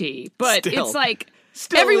have tea, but Still. it's like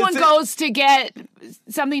everyone goes to get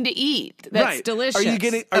something to eat that's delicious. Are you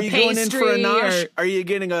going in for a nosh? Are you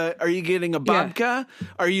getting a babka? Yeah.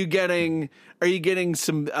 Are you getting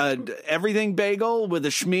some everything bagel with a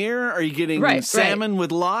schmear? Are you getting salmon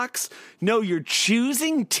with lox? No, you're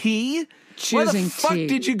choosing tea? Why the fuck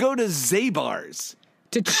did you go to Zabar's?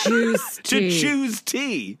 To choose tea. To choose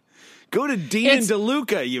tea. Go to Dean and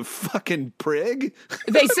DeLuca, you fucking prig.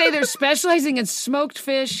 They say they're specializing in smoked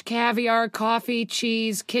fish, caviar, coffee,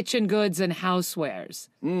 cheese, kitchen goods, and housewares.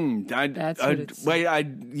 That's what it's...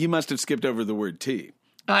 You must have skipped over the word tea.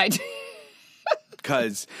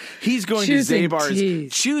 Because he's going choosing to Zabar's,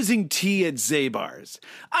 teas. Choosing tea at Zabar's.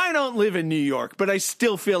 I don't live in New York, but I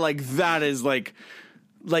still feel like that is like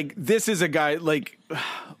this is a guy, like,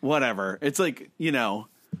 whatever. It's like, No,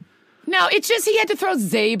 it's just he had to throw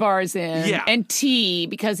Zabar's in and tea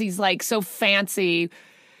because he's like so fancy.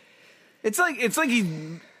 It's like it's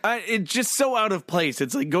just so out of place.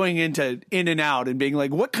 It's like going into In-N-Out and being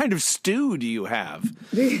like, what kind of stew do you have?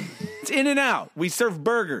 It's In-N-Out. We serve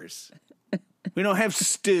burgers. We don't have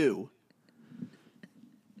stew.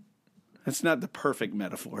 That's not the perfect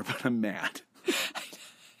metaphor, but I'm mad.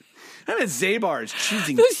 I'm at Zabar's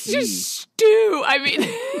choosing tea. It's just stew. I mean...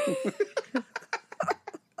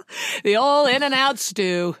 The old In-N-Out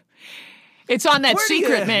stew. It's on that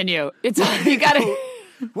secret menu. It's on, you gotta.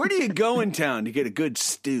 Where do you go in town to get a good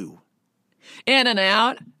stew?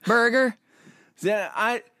 In-N-Out burger.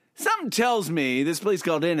 Something tells me this place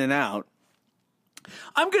called In-N-Out.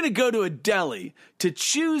 I'm going to go to a deli to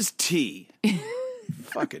choose tea.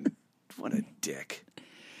 Fucking, what a dick.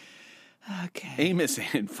 Okay. Amos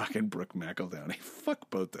and fucking Brooke McEldowney. Fuck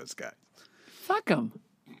both those guys. Fuck them.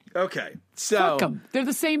 Okay, so... Fuck them. They're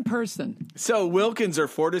the same person. So Wilkins or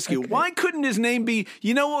Fortescue. Okay. Why couldn't his name be...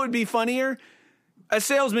 You know what would be funnier? A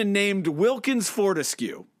salesman named Wilkins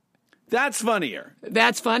Fortescue. That's funnier.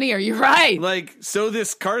 That's funnier. You're right. Like, so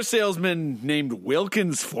this car salesman named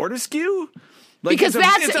Wilkins Fortescue? Like, because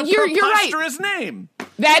it's a you're preposterous right. name.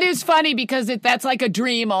 That is funny because that's like a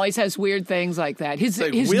dream. Always has weird things like that. His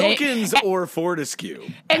Wilkins or Fortescue.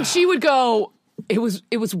 And she would go, it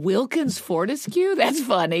was Wilkins Fortescue? That's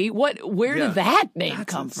funny. Where did that name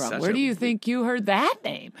come from? Where do you think you heard that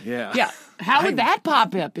name? Yeah. Yeah. How would that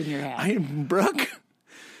pop up in your head? Brooke,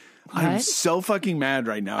 I'm so fucking mad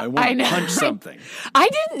right now. I want to punch something. I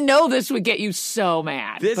didn't know this would get you so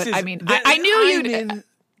mad. I knew you'd...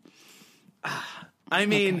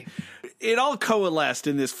 Okay. It all coalesced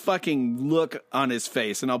in this fucking look on his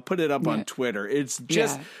face, and I'll put it up on Twitter. It's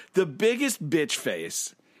just the biggest bitch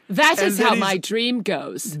face. That is how my dream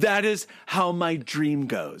goes. That is how my dream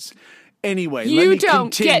goes. Anyway, you let me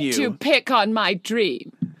don't continue. Get to pick on my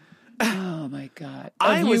dream. Oh my God!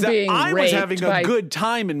 I was having a good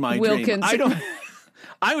time in my dream.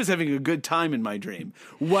 I was having a good time in my dream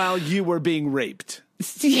while you were being raped.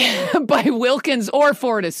 Yeah, by Wilkins or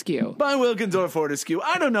Fortescue. By Wilkins or Fortescue.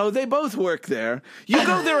 I don't know. They both work there. You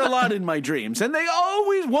go there a lot in my dreams, and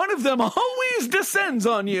one of them always descends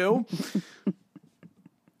on you.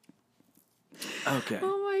 Okay.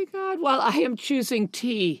 Oh my God. Well, I am choosing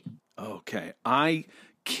tea. Okay. I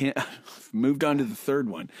can't. Moved on to the third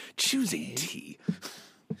one. Choosing tea.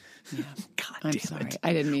 Yeah. God I'm damn sorry. it.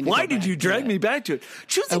 I didn't mean to. Why did you drag me back to it?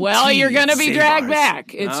 Choosing well, tea. You're going to be dragged bars.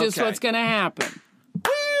 back. It's just what's going to happen.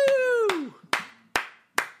 Woo!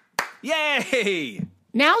 Yay!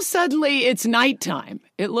 Now suddenly it's nighttime.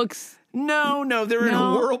 It looks... No, they're in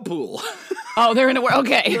a whirlpool. Oh, they're in a whirlpool.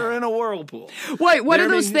 Okay. They're in a whirlpool. Wait, what are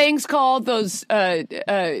those things called? Those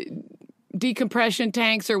decompression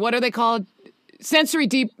tanks, or what are they called? Sensory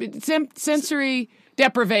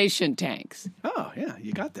deprivation tanks. Oh, yeah,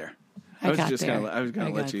 you got there. I was going to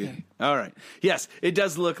let you. There. All right. Yes, it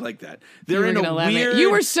does look like that. They're in a weird...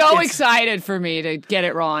 You were so excited for me to get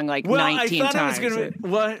it wrong 19 times. I thought it was going to...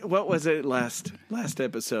 What was it last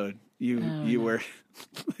episode? You were...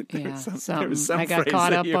 there was some I got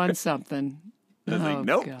caught up on something. I was like,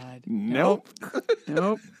 nope. God. Nope.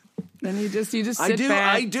 Nope. Then you just sit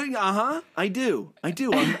back. I do.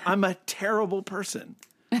 I'm a terrible person.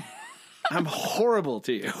 I'm horrible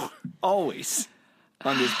to you. Always.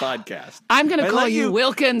 On this podcast. I'm going to call you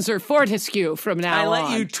Wilkins or Fortescue from now on. I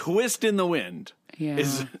let you twist in the wind. Yeah. You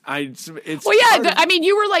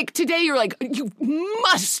were like, today you were like, you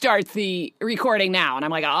must start the recording now. And I'm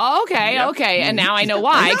like, oh, okay. And now I know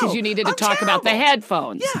why, because you needed to talk about the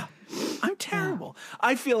headphones. Yeah. I'm terrible.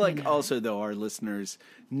 I feel like also, though, our listeners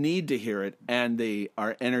need to hear it, and they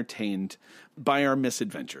are entertained by our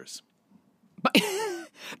misadventures.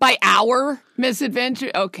 By our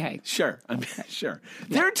misadventure? Okay. Sure. Sure.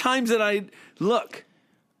 There are times that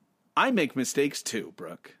I make mistakes too,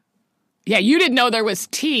 Brooke. Yeah, you didn't know there was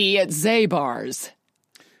tea at Zabar's.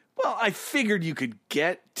 Well, I figured you could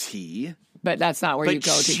get tea. But that's not where you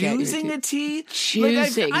go to get your tea. Choosing a tea?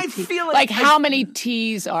 Choosing I tea. feel like how many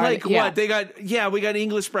teas are... Like what? They got... Yeah, we got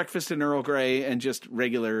English breakfast and Earl Grey and just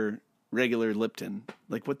regular Lipton.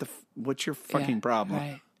 Like what's your fucking problem?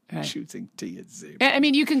 Right. Choosing tea at Zabar's. I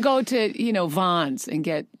mean, you can go to, Vaughn's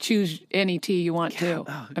and choose any tea you want to.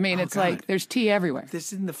 It's like there's tea everywhere.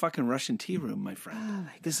 This isn't the fucking Russian tea room, my friend.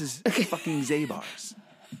 This is fucking Zabar's.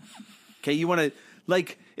 Okay, you want to,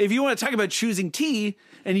 if you want to talk about choosing tea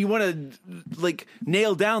and you want to,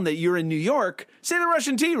 nail down that you're in New York, say the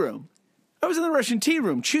Russian tea room. I was in the Russian tea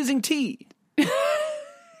room choosing tea.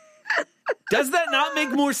 Does that not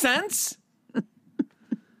make more sense?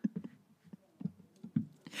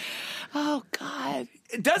 Oh, God.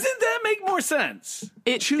 Doesn't that make more sense?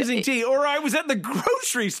 Choosing tea. Or I was at the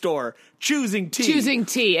grocery store choosing tea. Choosing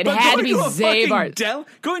tea. It had to be Zabar's.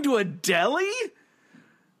 Going to a deli?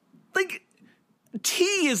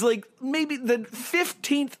 Tea is maybe the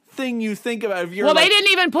 15th thing you think about if you're they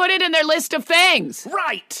didn't even put it in their list of things.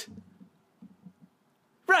 Right.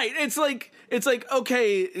 It's like,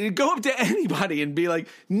 okay, go up to anybody and be like,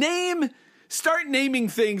 start naming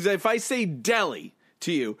things. If I say deli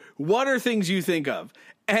to you, what are things you think of?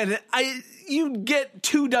 And you'd get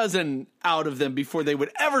 24 out of them before they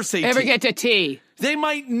would ever say tea. Ever get to tea. They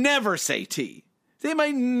might never say tea. They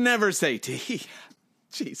might never say tea.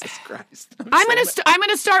 Jesus Christ. I'm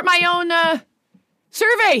gonna start my own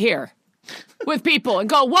survey here with people and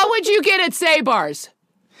go, what would you get at Sabar's?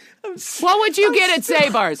 What would you get at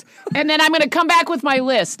Sabar's? And then I'm going to come back with my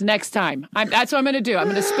list next time. That's what I'm going to do. I'm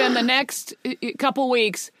going to spend the next couple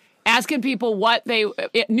weeks asking people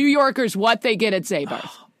New Yorkers, what they get at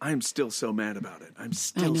Zabar's. I'm still so mad about it. I'm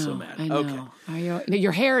still so mad. I know. Okay.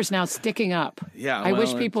 Your hair is now sticking up. Yeah. I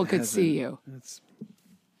wish people could see you.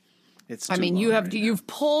 It's I mean, you've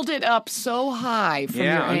pulled it up so high from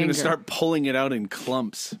your anger. I'm going to start pulling it out in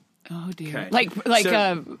clumps. Oh dear! Okay. Like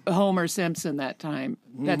Homer Simpson that time.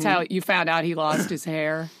 That's how you found out he lost his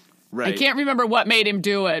hair. Right. I can't remember what made him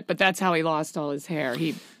do it, but that's how he lost all his hair.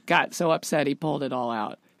 He got so upset he pulled it all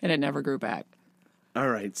out, and it never grew back. All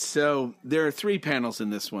right, so there are 3 panels in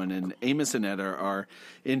this one, and Amos and Etta are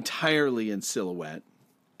entirely in silhouette,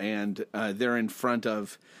 and they're in front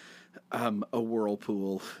of a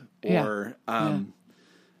whirlpool or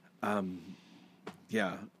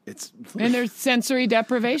it's and there's sensory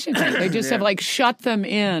deprivation. They just have shut them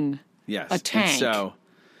in. Yes, a tank. And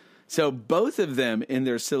so both of them in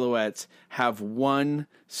their silhouettes have one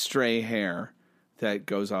stray hair that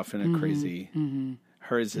goes off in a crazy.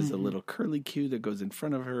 Hers is a little curly Q that goes in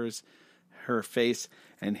front of her face,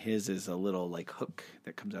 and his is a little hook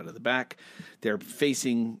that comes out of the back. They're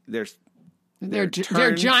facing their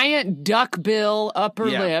giant duckbill upper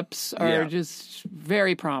lips are just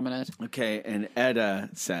very prominent. Okay, and Etta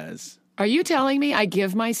says, "Are you telling me I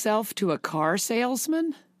give myself to a car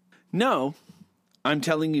salesman?" "No, I'm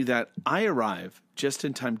telling you that I arrive just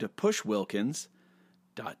in time to push Wilkins, ...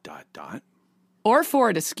 or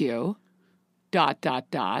Fortescue, ...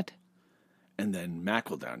 and then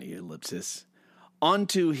McEldowney, ellipsis,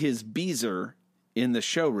 onto his Beezer in the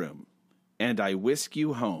showroom, and I whisk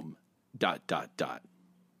you home, ...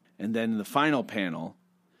 And then in the final panel, ...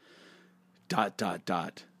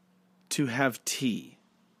 to have tea.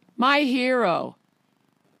 My hero,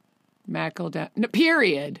 McEldowney, no,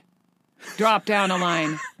 period. Drop down a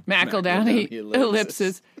line, McEldowney,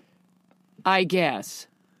 ellipsis, I guess."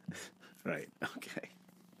 Right, okay.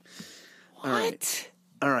 What?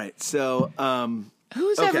 All right, so...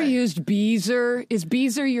 Who's ever used Beezer? Is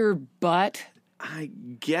Beezer your butt? I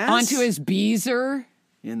guess. Onto his Beezer?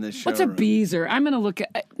 In the show. What's a Beezer? I'm going to look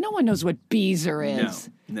at... No one knows what Beezer is.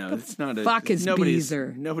 No, it's not a... Fuck is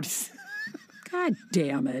Beezer? Nobody's... God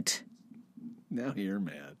damn it. Now you're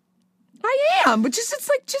mad. I am, but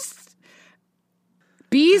just...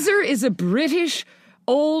 Beezer is a British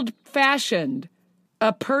old-fashioned...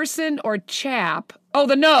 A person or chap... Oh,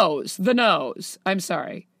 the nose. I'm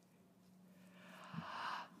sorry.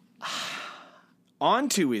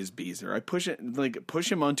 Onto his Beezer. I push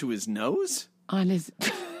him onto his nose? On his...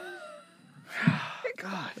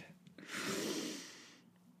 God.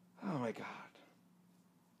 Oh, my God.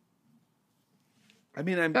 I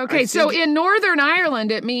mean, Okay, so in Northern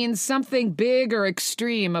Ireland, it means something big or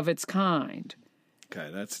extreme of its kind. Okay,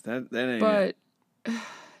 that ain't But it.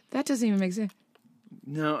 That doesn't even make sense.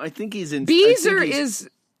 No, I think he's in... Beezer is...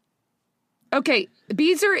 Okay,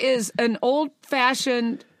 Beezer is an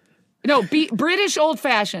old-fashioned... No, British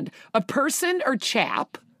old-fashioned. A person or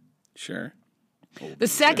chap. Sure. The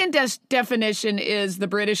second definition is the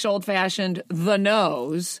British old-fashioned, the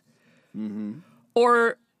nose. Mm-hmm.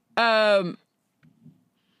 Or the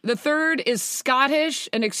third is Scottish,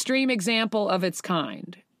 an extreme example of its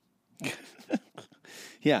kind.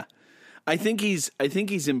 Yeah. I think he's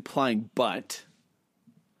implying butt.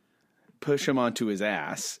 Push him onto his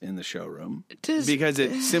ass in the showroom. Because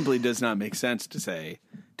it simply does not make sense to say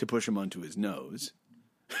to push him onto his nose.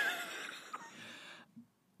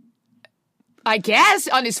 I guess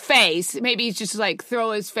on his face. Maybe he's just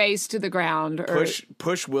throw his face to the ground. Or...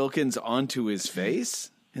 Push Wilkins onto his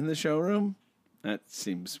face in the showroom? That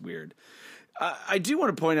seems weird. I do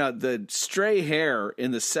want to point out the stray hair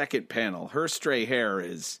in the second panel. Her stray hair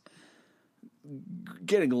is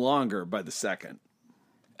getting longer by the second.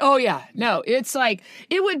 Oh, yeah. No, it's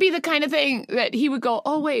it would be the kind of thing that he would go,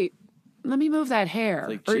 oh, wait, let me move that hair.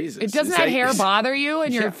 Jesus. Doesn't that hair bother you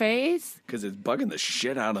in your face? Because it's bugging the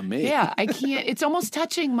shit out of me. Yeah, I can't. It's almost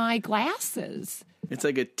touching my glasses. It's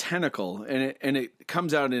like a tentacle, and it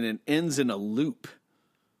comes out and it ends in a loop.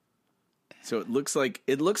 So it looks like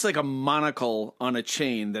a monocle on a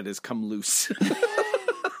chain that has come loose.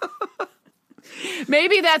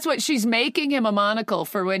 Maybe that's what she's making him a monocle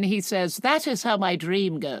for when he says, "That is how my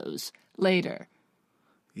dream goes," later.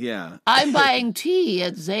 Yeah. I'm buying tea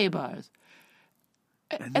at Zabar's.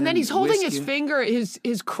 And then he's holding his finger,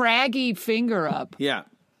 his craggy finger up. Yeah.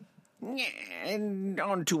 and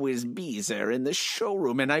onto his beezer in the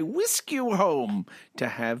showroom, and I whisk you home to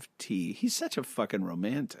have tea. He's such a fucking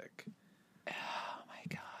romantic. Oh, my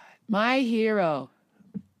God. My hero,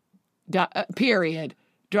 period,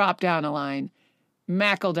 drop down a line,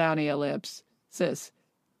 mackle down a ellipse, says,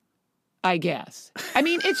 I guess. I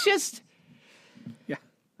mean, it's just... Yeah,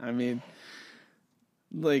 I mean,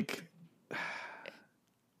 like...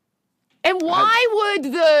 And why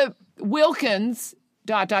would the Wilkins... ...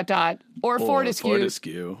 or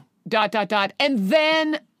Fortescue... ... and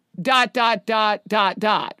then ...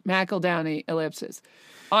 mackle down the ellipses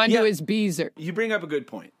onto his beezer. You bring up a good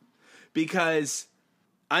point, because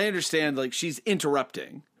I understand, like, she's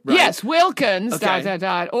interrupting. Right? Yes, Wilkins, ...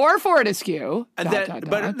 or Fortescue, ...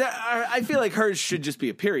 I feel like hers should just be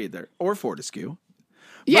a period there, or Fortescue.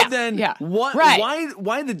 Yeah, but then yeah, what? right.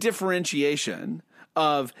 Why the differentiation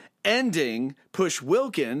of ending push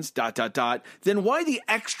Wilkins ... Then why the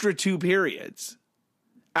extra 2 periods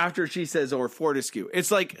after she says or Fortescue?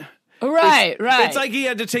 It's like right. It's like he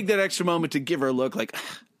had to take that extra moment to give her a look like,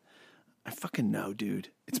 I fucking know, dude.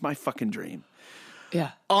 It's my fucking dream.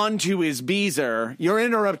 Yeah. Onto his beezer. You're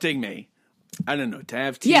interrupting me. I don't know, to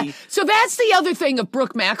have tea. Yeah, so that's the other thing of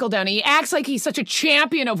Brooke McEldowney. He acts like he's such a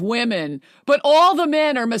champion of women, but all the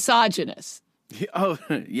men are misogynists. Oh,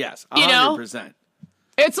 yes, 100%. You know?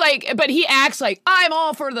 It's like, but he acts like, I'm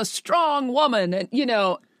all for the strong woman, and, you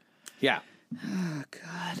know. Yeah. Oh,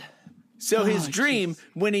 God. So his dream,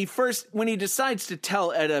 when he decides to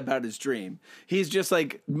tell Edda about his dream, he's just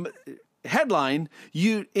like... Headline,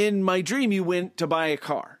 in my dream, you went to buy a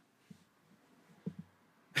car.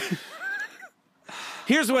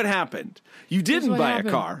 Here's what happened. You didn't buy a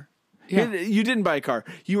car. Yeah. You didn't buy a car.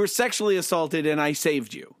 You were sexually assaulted and I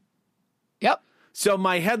saved you. Yep. So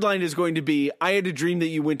my headline is going to be, I had a dream that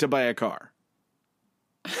you went to buy a car.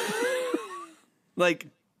 Like...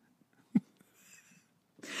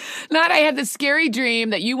 Not I had the scary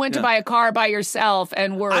dream that you went to buy a car by yourself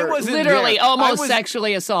and were literally there. almost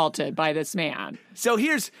sexually assaulted by this man. So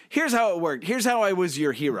here's how it worked. Here's how I was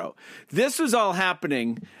your hero. This was all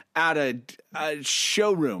happening at a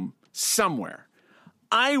showroom somewhere.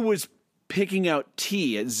 I was picking out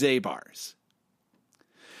tea at Zabar's.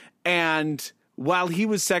 And while he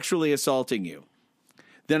was sexually assaulting you,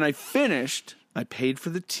 then I finished, I paid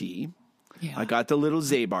for the tea. Yeah. I got the little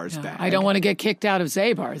Zabar's bag. I don't want to get kicked out of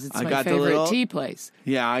Zabar's. It's my favorite tea place.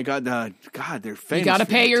 Yeah, I got God, they're famous. You got to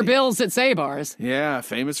pay your bills at Zabar's. Yeah,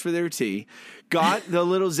 famous for their tea. Got the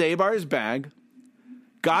little Zabar's bag,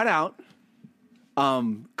 got out,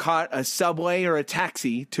 caught a subway or a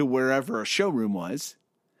taxi to wherever a showroom was,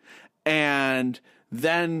 and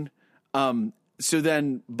then, so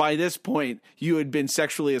then by this point, you had been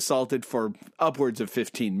sexually assaulted for upwards of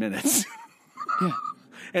 15 minutes. Yeah.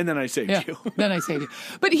 And then I saved you. Then I saved you.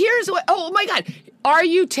 But here's what, oh my God. Are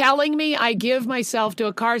you telling me I give myself to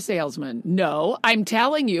a car salesman? No, I'm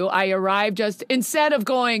telling you I arrived just, instead of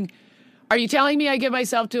going, are you telling me I give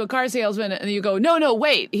myself to a car salesman? And you go, no,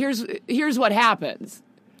 wait, here's what happens.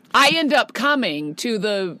 I end up coming to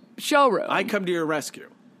the showroom. I come to your rescue.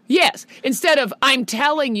 Yes. Instead of, I'm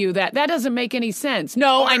telling you that doesn't make any sense.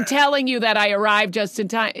 No, I'm telling you that I arrived just in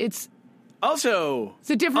time. It's a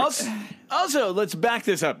different... Also, let's back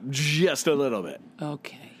this up just a little bit.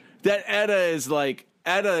 Okay. That Edda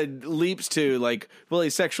leaps to, like, well,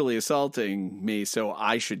 he's sexually assaulting me, so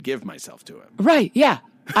I should give myself to him. Right, yeah.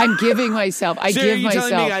 I'm giving myself. So are you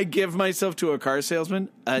telling me I give myself to a car salesman?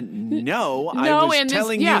 No, I was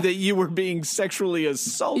telling you that you were being sexually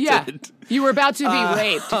assaulted. Yeah, you were about to be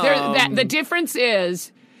raped. The difference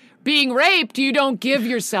is, being raped, you don't give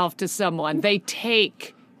yourself to someone. They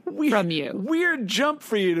take... from you. Weird jump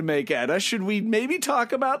for you to make, Edda. Should we maybe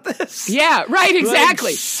talk about this? Yeah, right,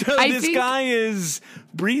 exactly. This guy is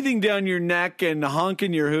breathing down your neck and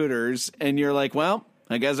honking your hooters, and you're like, well,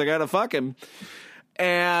 I guess I gotta fuck him.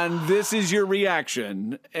 And this is your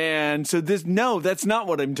reaction. And so that's not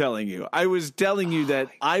what I'm telling you. I was telling you that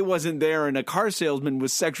I wasn't there and a car salesman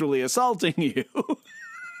was sexually assaulting you.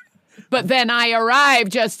 But then I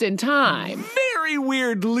arrived just in time. Very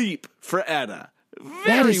weird leap for Edda.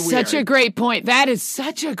 That is such a great point. That is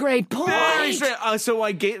such a great point. It's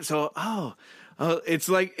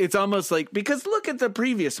almost like, because look at the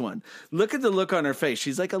previous one. Look at the look on her face.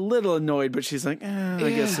 She's like a little annoyed, but she's like,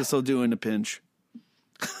 I guess this will do in a pinch.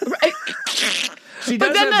 Right. She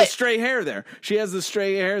does have the stray hair there. She has the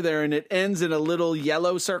stray hair there, and it ends in a little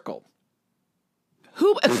yellow circle.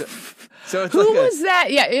 Who was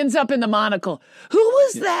that? Yeah, ends up in the monocle. Who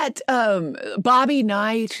was that Bobby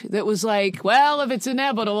Knight that was like, well, if it's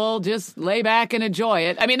inevitable, just lay back and enjoy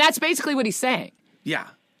it? I mean, that's basically what he's saying. Yeah.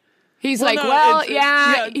 He's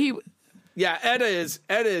Yeah, Edda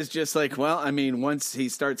is just like, well, I mean, once he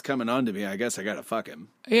starts coming on to me, I guess I got to fuck him.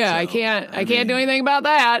 Yeah, So, I can't do anything about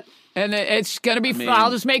that. And it's going to be,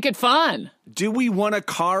 I'll just make it fun. Do we want a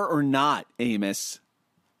car or not, Amos?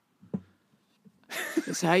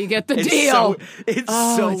 That's how you get the deal. It's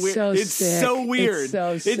so weird. So it's sick. so weird. It's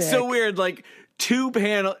so sick. It's so weird. Like two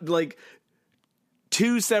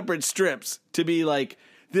separate strips to be like,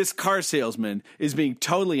 this car salesman is being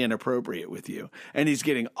totally inappropriate with you, and he's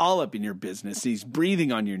getting all up in your business. He's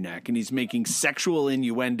breathing on your neck, and he's making sexual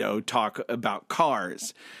innuendo talk about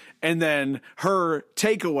cars. And then her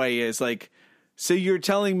takeaway is like, so you're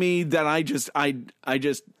telling me that I just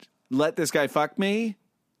let this guy fuck me?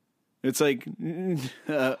 It's like,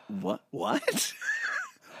 what?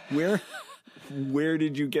 Where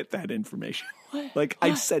did you get that information? Like,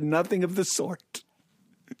 I said nothing of the sort.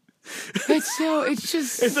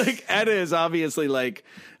 It's like Edda is obviously like,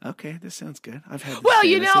 okay, this sounds good. I've had this well,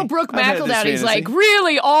 fantasy. Brooke McEldowney's like,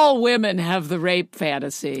 really, all women have the rape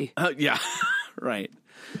fantasy. Yeah, right.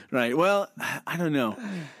 Well, I don't know.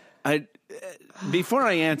 Before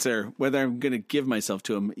I answer whether I'm going to give myself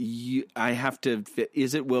to him, I have to.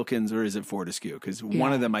 Is it Wilkins or is it Fortescue? Because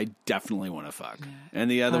one of them I definitely want to fuck,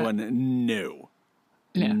 and the other one, no.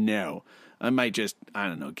 I might just, I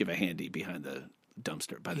don't know, give a handy behind the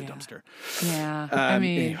dumpster by the dumpster. Yeah, I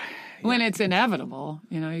mean, anyway, when it's inevitable,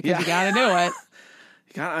 because you got to do it.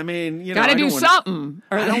 Got to do something,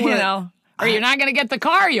 or or you're not going to get the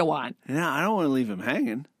car you want. No, I don't want to leave him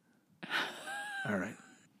hanging. All right.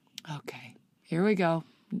 Okay, here we go.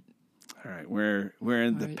 All right, we're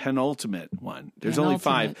in the penultimate one. There's only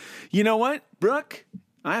 5. You know what, Brooke?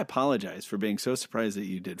 I apologize for being so surprised that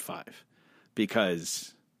you did 5,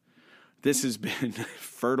 because this has been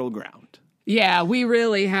fertile ground. Yeah, we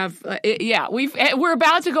really have. We're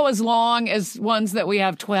about to go as long as ones that we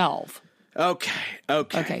have 12.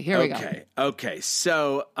 Okay. Here we go. Okay.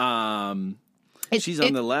 So, she's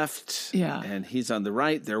on the left, and he's on the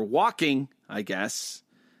right. They're walking, I guess.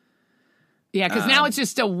 Yeah, because now it's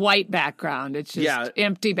just a white background. It's just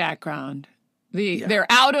empty background. They're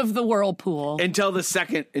out of the whirlpool until the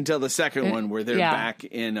second one where they're back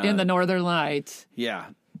in the Northern Lights. Yeah.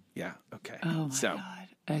 Okay. Oh my God.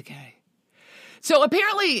 Okay. So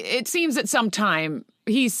apparently, it seems at some time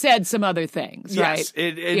he said some other things, right? Yes,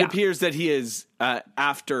 it appears that he is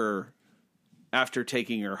after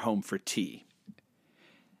taking her home for tea.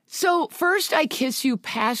 So first, I kiss you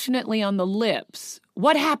passionately on the lips.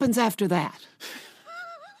 What happens after that?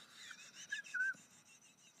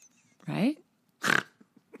 Right?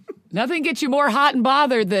 Nothing gets you more hot and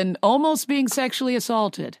bothered than almost being sexually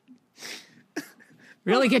assaulted.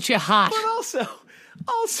 Really gets you hot. But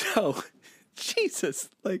also, Jesus,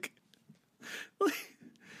 like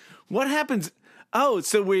what happens? Oh,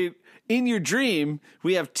 so in your dream,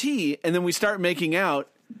 we have tea, and then we start making out.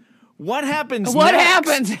 What happens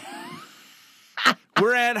next?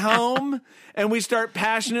 We're at home, and we start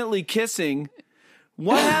passionately kissing.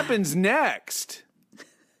 What happens next?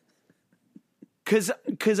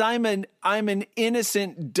 Because I'm an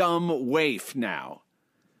innocent, dumb waif now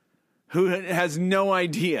who has no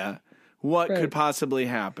idea what could possibly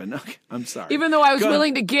happen. Okay, I'm sorry. Even though I was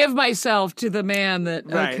willing to give myself to the man that...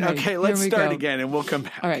 Okay, let's start again and we'll come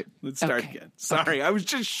back. All right. Let's start again. Sorry, I was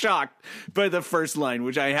just shocked by the first line,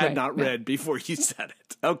 which I had not read before you said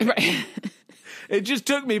it. Okay. Right. It just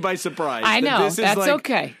took me by surprise. I know. That's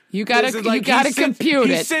okay. You gotta compute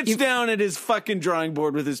it. He sits down at his fucking drawing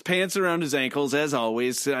board with his pants around his ankles, as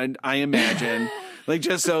always, I imagine.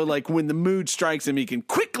 Just so, when the mood strikes him, he can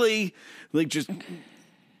quickly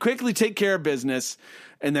take care of business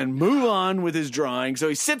and then move on with his drawing. So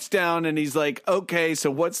he sits down and he's like, okay,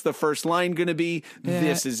 so what's the first line going to be?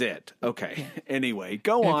 This is it. Okay. Anyway,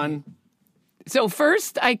 go on. So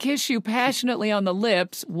first, I kiss you passionately on the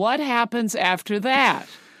lips. What happens after that?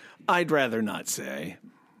 I'd rather not say.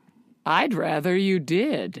 I'd rather you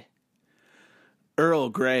did. Earl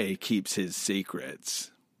Grey keeps his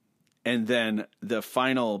secrets. And then the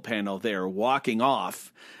final panel there, walking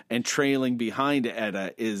off and trailing behind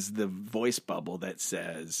Edda, is the voice bubble that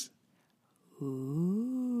says, ooh.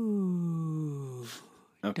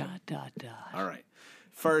 Okay. ... All right.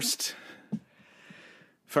 First,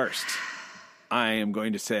 I am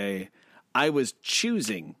going to say I was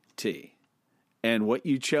choosing tea, and what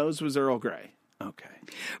you chose was Earl Grey. Okay.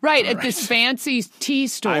 Right, at this fancy tea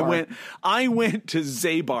store. I went to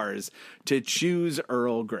Zabar's to choose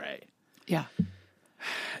Earl Grey. Yeah.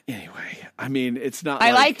 Anyway, I mean, it's not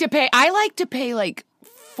I like to pay like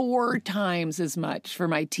 4 times as much for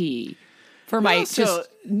my tea, for my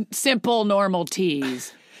simple, normal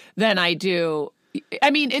teas than I do. I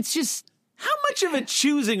mean, it's just... How much of a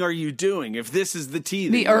choosing are you doing if this is the tea?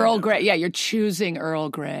 The Earl Grey. Yeah, you're choosing Earl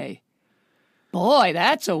Grey. Boy,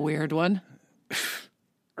 that's a weird one.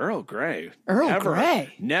 Earl Grey. Earl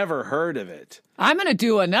Grey. Never heard of it. I'm going to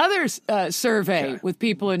do another survey with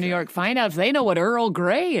people in New York. Find out if they know what Earl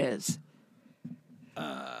Grey is.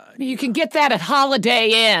 You can get that at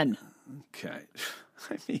Holiday Inn. Okay.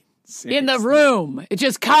 I mean, seriously. In the room. It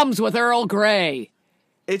just comes with Earl Grey.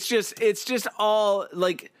 It's just all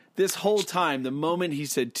like this whole time. The moment he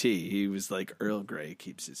said tea, he was like, Earl Grey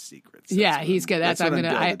keeps his secrets. Yeah, he's good. That's what I'm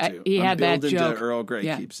gonna. He had that joke. Earl Grey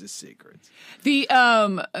keeps his secrets. The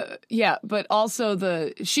but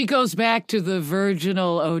also she goes back to the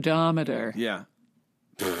virginal odometer. Yeah.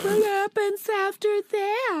 What happens after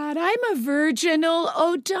that? I'm a virginal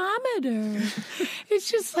odometer.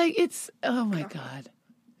 It's just like oh my God.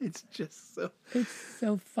 It's just so. It's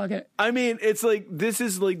so fucking. I mean, it's like this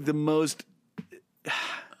is like the most.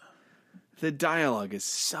 The dialogue is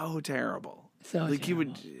so terrible. So like terrible. you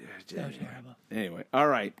would. So terrible. Anyway, all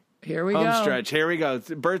right. Here we Home go. stretch. Here we go.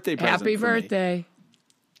 It's a birthday present. Happy for me. birthday.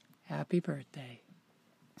 Happy birthday.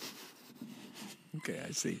 Okay,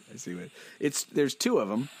 I see what there's two of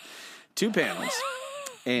them, two panels,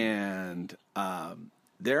 and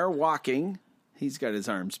they're walking. He's got his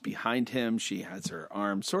arms behind him. She has her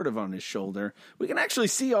arms sort of on his shoulder. We can actually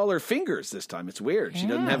see all her fingers this time. It's weird. She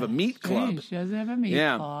doesn't have a meat club. She doesn't have a meat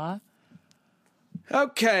claw.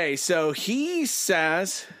 Okay, so he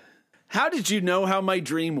says, how did you know how my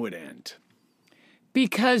dream would end?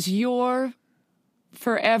 Because you're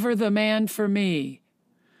forever the man for me.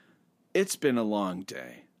 It's been a long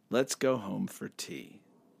day. Let's go home for tea.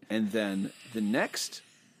 And then the next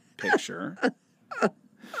picture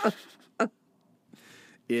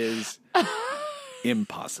is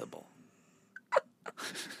impossible.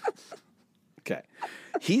 Okay.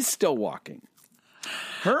 He's still walking.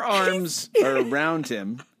 Her arms are around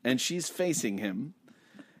him, and she's facing him,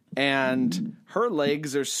 and her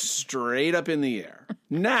legs are straight up in the air.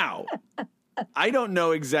 Now, I don't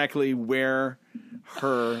know exactly where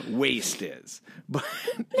her waist is, but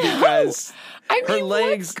because her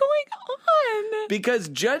legs, what's going on? Because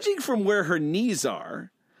judging from where her knees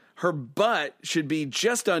are, her butt should be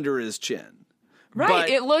just under his chin. Right.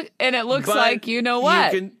 It looks like, you know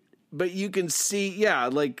what? You can see,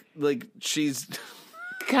 like she's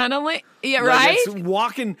kind of like, right?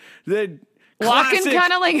 Walking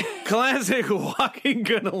cunnilingus. Classic walking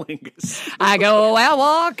cunnilingus. I go out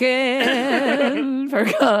walking for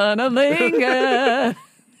cunnilingus.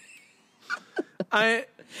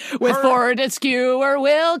 With Fortescue or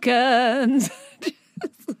Wilkins.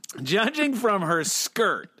 Judging from her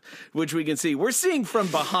skirt, which we can see, we're seeing from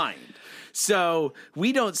behind. So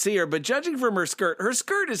we don't see her, but judging from her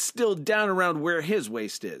skirt is still down around where his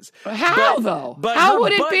waist is. How though? How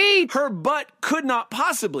would it be? Her butt could not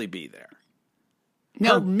possibly be there.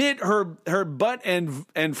 No. Her butt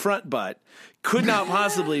and front butt could not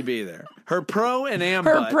possibly be there. Her pro and am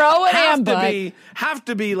butt have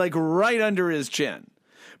to be like right under his chin.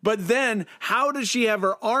 But then how does she have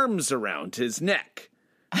her arms around his neck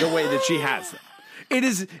the way that she has them? It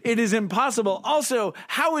is impossible. Also,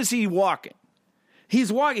 how is he walking? He's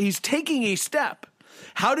walking. He's taking a step.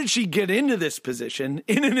 How did she get into this position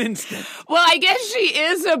in an instant? Well, I guess she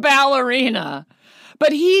is a ballerina.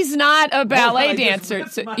 But he's not a ballet dancer.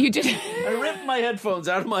 I ripped my headphones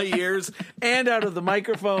out of my ears and out of the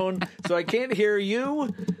microphone, so I can't hear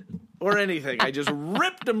you or anything. I just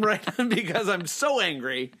ripped them right because I'm so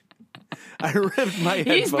angry. I ripped my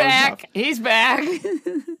headphones off. He's back.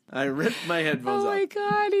 I ripped my headphones off. Oh my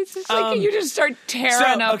God. He's just like, you just start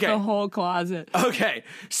tearing up the whole closet. Okay.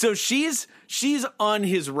 So she's on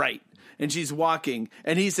his right. And she's walking,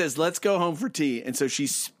 and he says, let's go home for tea. And so she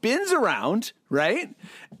spins around, right?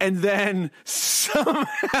 And then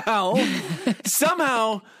somehow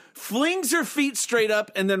flings her feet straight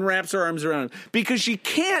up and then wraps her arms around him. Because she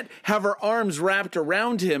can't have her arms wrapped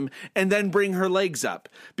around him and then bring her legs up.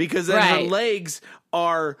 Because then her legs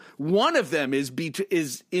are, one of them is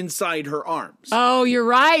inside her arms. Oh, you're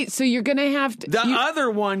right. So you're going to have to. The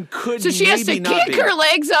other one could So she has to not kick her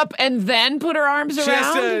legs up and then put her arms around? She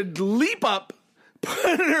has to leap up,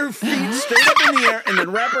 put her feet straight up in the air, and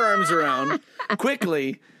then wrap her arms around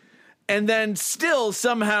quickly. And then still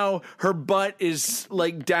somehow her butt is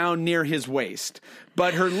like down near his waist.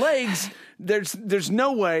 But her legs, there's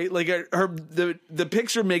no way, like the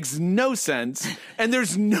picture makes no sense, and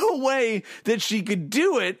there's no way that she could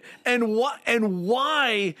do it. And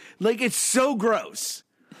why? Like, it's so gross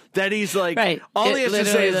that he's like, all he has to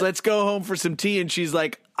say is, let's go home for some tea. And she's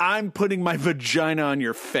like, I'm putting my vagina on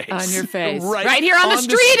your face. On your face. Right here on the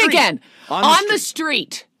street again. On the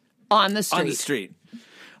street. On the street.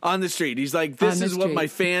 On the street. He's like, this is what my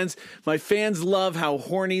fans love how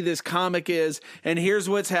horny this comic is. And here's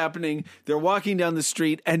what's happening. They're walking down the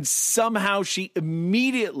street and somehow she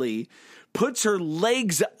immediately puts her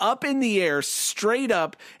legs up in the air, straight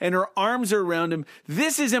up, and her arms are around him.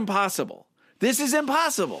 This is impossible.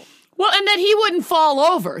 Well, and then he wouldn't fall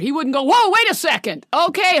over. He wouldn't go, whoa, wait a second.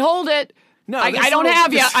 Okay, hold it. No, I don't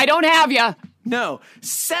have you. I don't have you. No,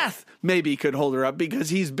 Seth maybe could hold her up because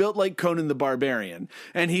he's built like Conan the Barbarian.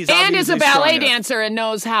 And is a ballet dancer and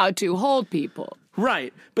knows how to hold people.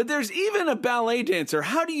 Right. But there's even a ballet dancer.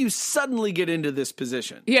 How do you suddenly get into this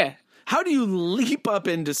position? Yeah. How do you leap up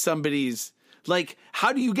into somebody's, like,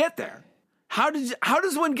 how do you get there? How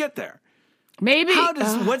does one get there? Maybe.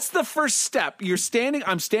 What's the first step?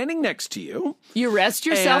 I'm standing next to you. You rest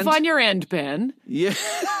yourself on your end pin. Yeah.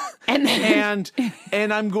 And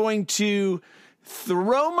I'm going to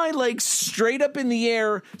throw my legs straight up in the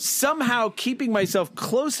air, somehow keeping myself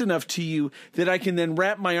close enough to you that I can then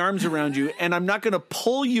wrap my arms around you, and I'm not going to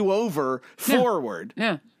pull you over forward.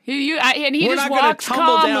 Yeah. We're not going to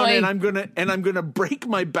tumble down, and I'm gonna break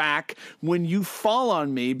my back when you fall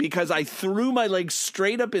on me because I threw my legs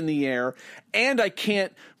straight up in the air, and I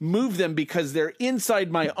can't move them because they're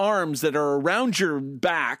inside my arms that are around your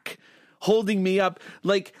back, holding me up.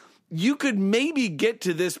 Like, you could maybe get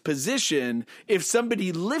to this position if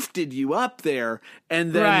somebody lifted you up there,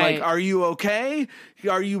 and then like, are you okay?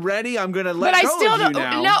 Are you ready? I'm gonna let go of you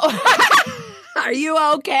now. No. Are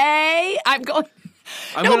you okay? I'm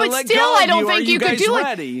no, but still, I don't think you could do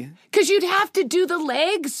it because you'd have to do the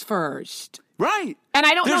legs first, right? And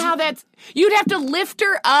I don't know how that's. You'd have to lift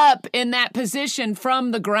her up in that position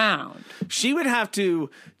from the ground. She would have to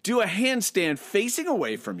do a handstand facing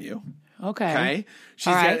away from you. Okay.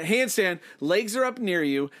 She's got a handstand, legs are up near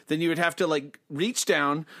you. Then you would have to like reach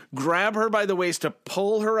down, grab her by the waist to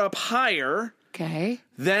pull her up higher. Okay.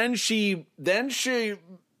 Then she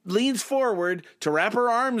leans forward to wrap her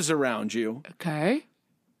arms around you. Okay.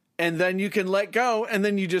 And then you can let go, and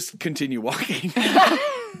then you just continue walking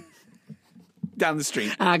down the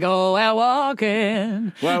street. I go out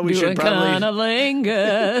walking. Well, we should probably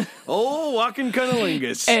cunnilingus. Walking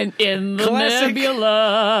cunnilingus. And in the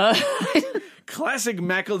nebula. Classic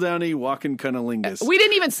McEldowney walking cunnilingus. We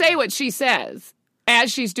didn't even say what she says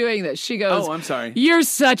as she's doing this. She goes, "Oh, I'm sorry. You're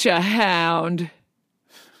such a hound."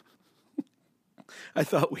 I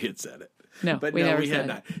thought we had said it. No, but we never we had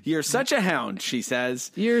not. You're such a hound, she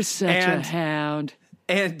says. You're such a hound.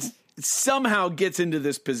 And somehow gets into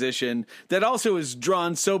this position that also is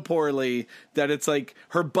drawn so poorly that it's like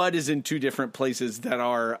her butt is in two different places that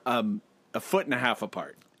are a foot and a half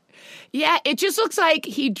apart. Yeah, it just looks like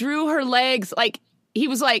he drew her legs. Like, he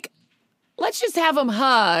was like, let's just have them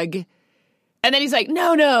hug. And then he's like,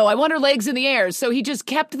 no, I want her legs in the air. So he just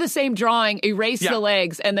kept the same drawing, erased the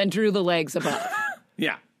legs, and then drew the legs above.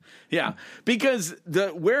 Yeah, because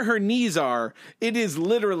where her knees are, it is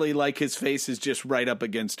literally like his face is just right up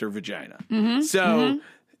against her vagina. Mm-hmm, so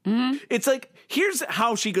it's like, here's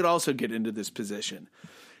how she could also get into this position.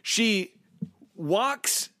 She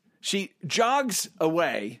jogs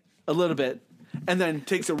away a little bit and then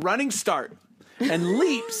takes a running start and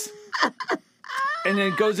leaps and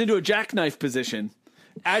then goes into a jackknife position.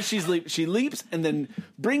 As she leaps and then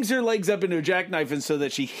brings her legs up into a jackknife, and so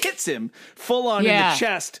that she hits him full on in the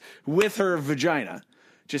chest with her vagina,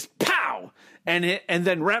 just pow, and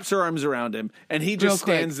then wraps her arms around him, and he just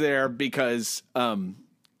stands there because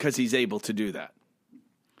he's able to do that.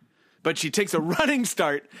 But she takes a running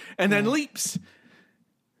start and then leaps.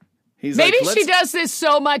 Maybe she does this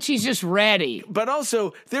so much he's just ready. But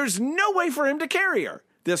also, there's no way for him to carry her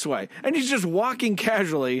this way, and he's just walking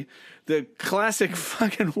casually. The classic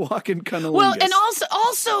fucking walking cunnilingus. Well, and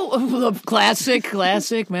also classic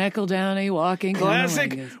McEldowney walking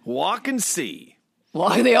classic cunnilingus. Walk and see.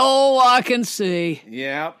 The old walk and see.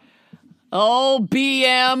 Yep. Old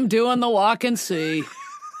BM doing the walk and see.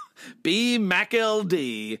 B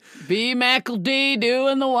McElD. B McElD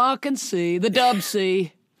doing the walk and see. The dub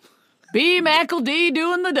see. B McElD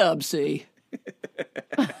doing the dub see.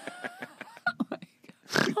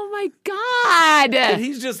 Oh my God! And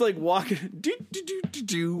he's just like walking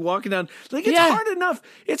down. Like, it's hard enough.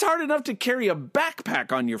 It's hard enough to carry a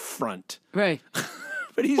backpack on your front, right?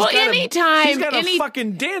 But he's got a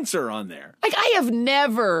fucking dancer on there. Like, I have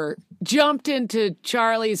never jumped into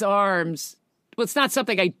Charlie's arms. Well, it's not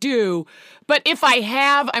something I do, but if I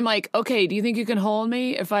have, I'm like, okay, do you think you can hold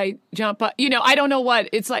me if I jump up? I don't know what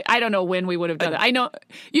it's like. I don't know when we would have done it. I know,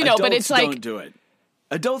 but it's like, don't do it.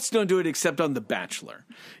 Adults don't do it except on The Bachelor.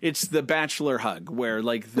 It's the Bachelor hug where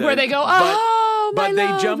they go, oh, Oh, my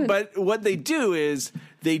love. But what they do is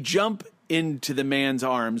they jump into the man's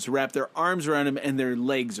arms, wrap their arms around him and their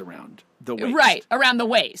legs around the waist. Right, around the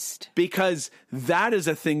waist. Because that is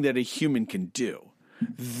a thing that a human can do.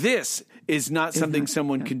 This is not something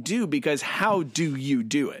someone can do, because how do you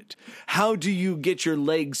do it? How do you get your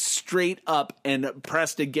legs straight up and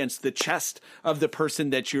pressed against the chest of the person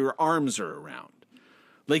that your arms are around?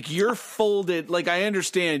 Like, you're folded, like, I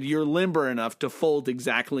understand you're limber enough to fold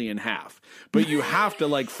exactly in half, but you have to,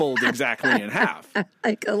 like, fold exactly in half.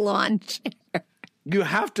 Like a lawn chair. You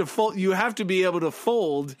have to fold, you have to be able to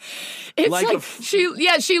fold. It's like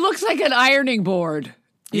she looks like an ironing board.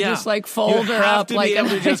 You just like fold her up. You have to be able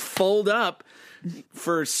to just fold up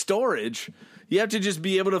for storage. You have to just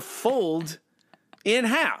be able to fold in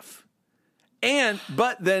half.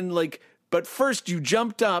 But first you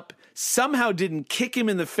jumped up, somehow didn't kick him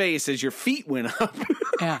in the face as your feet went up.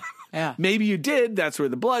 Yeah. Maybe you did. That's where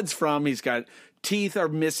the blood's from. He's got teeth are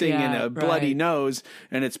missing and a bloody nose,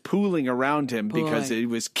 and it's pooling around him because it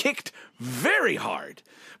was kicked very hard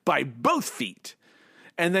by both feet.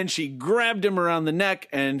 And then she grabbed him around the neck,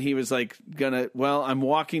 and he was like, I'm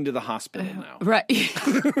walking to the hospital now. Right. It's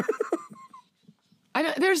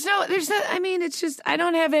just, I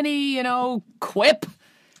don't have any, quip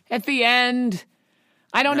at the end.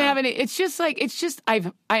 I don't have any,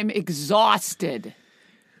 I'm exhausted.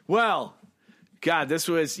 Well, God, this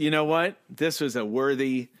was, you know what? This was a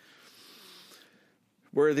worthy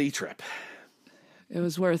trip. It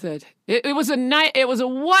was worth it. It was a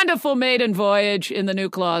wonderful maiden voyage in the new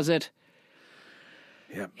closet.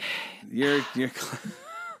 Yep. You're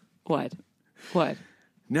What?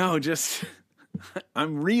 No, just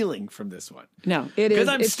I'm reeling from this one. No, it is.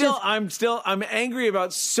 Because I'm angry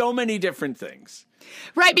about so many different things.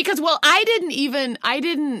 Right, because I didn't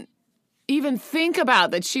even think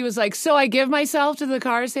about that. She was like, so I give myself to the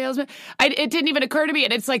car salesman. It didn't even occur to me,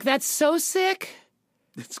 and it's like, that's so sick.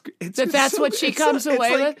 That's what she comes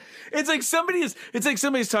away with. It's like somebody's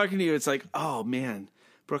talking to you. It's like, oh man,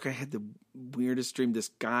 Brooke, I had the weirdest dream. This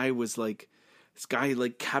guy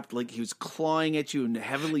kept he was clawing at you and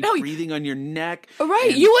heavily breathing on your neck.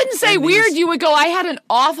 Right. You wouldn't say weird. You would go, I had an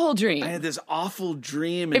awful dream. I had this awful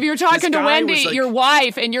dream. If you're talking to Wendy, your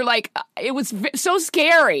wife, and you're like, it was so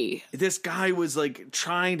scary. This guy was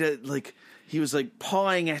trying to he was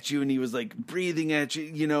pawing at you, and he was breathing at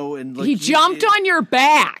you, and he jumped on your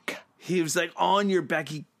back. He was on your back.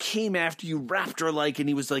 He came after you, raptor-like, and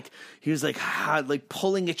he was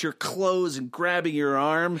pulling at your clothes and grabbing your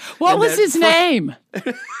arm. What was his name?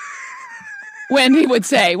 Wendy would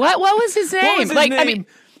say, "What was his name?" What was his name? I mean,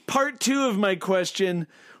 part 2 of my question: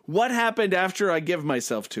 what happened after I give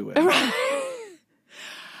myself to it?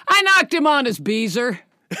 I knocked him on his beezer.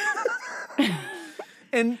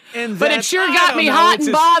 But it sure got me hot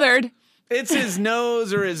and bothered. It's his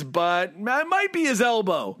nose or his butt. It might be his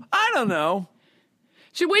elbow. I don't know.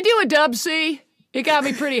 Should we do a dub C? It got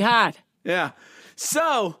me pretty hot. Yeah.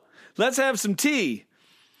 So let's have some tea.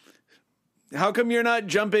 How come you're not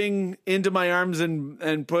jumping into my arms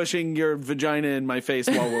and pushing your vagina in my face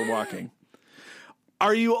while we're walking?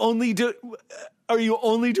 Are you only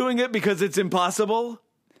doing it because it's impossible?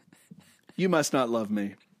 You must not love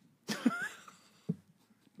me.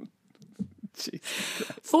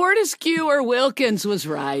 Fortescue or Wilkins was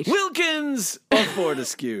right. Wilkins or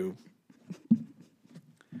Fortescue?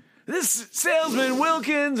 This salesman,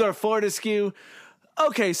 Wilkins or Fortescue?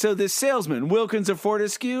 Okay, so this salesman, Wilkins or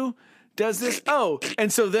Fortescue, does this. Oh,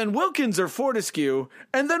 and so then Wilkins or Fortescue,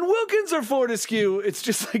 and then Wilkins or Fortescue. It's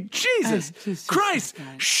just like, Jesus Christ,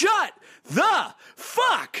 shut the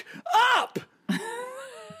fuck up!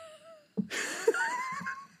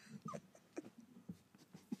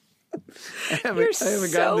 I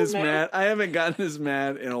haven't gotten this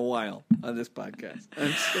mad in a while on this podcast.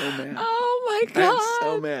 I'm so mad. Oh my God. I'm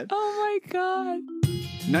so mad. Oh my God.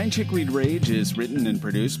 9 Chickweed Rage is written and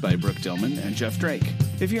produced by Brooke Dillman and Jeff Drake.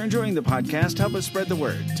 If you're enjoying the podcast, help us spread the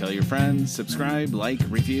word. Tell your friends, subscribe,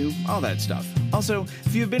 review, all that stuff. Also,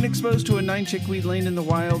 if you've been exposed to a 9 Chickweed lane in the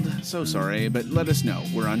wild, so sorry, but let us know.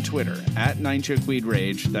 We're on Twitter,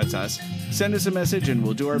 @9ChickweedRage. That's us. Send us a message and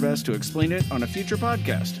we'll do our best to explain it on a future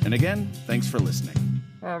podcast. And again, thanks for listening.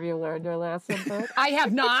 Have you learned your lesson, Brooke? I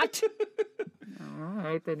have not. All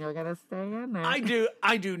right, then you're going to stay in there. I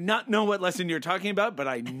do not know what lesson you're talking about, but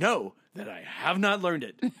I know that I have not learned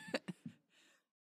it.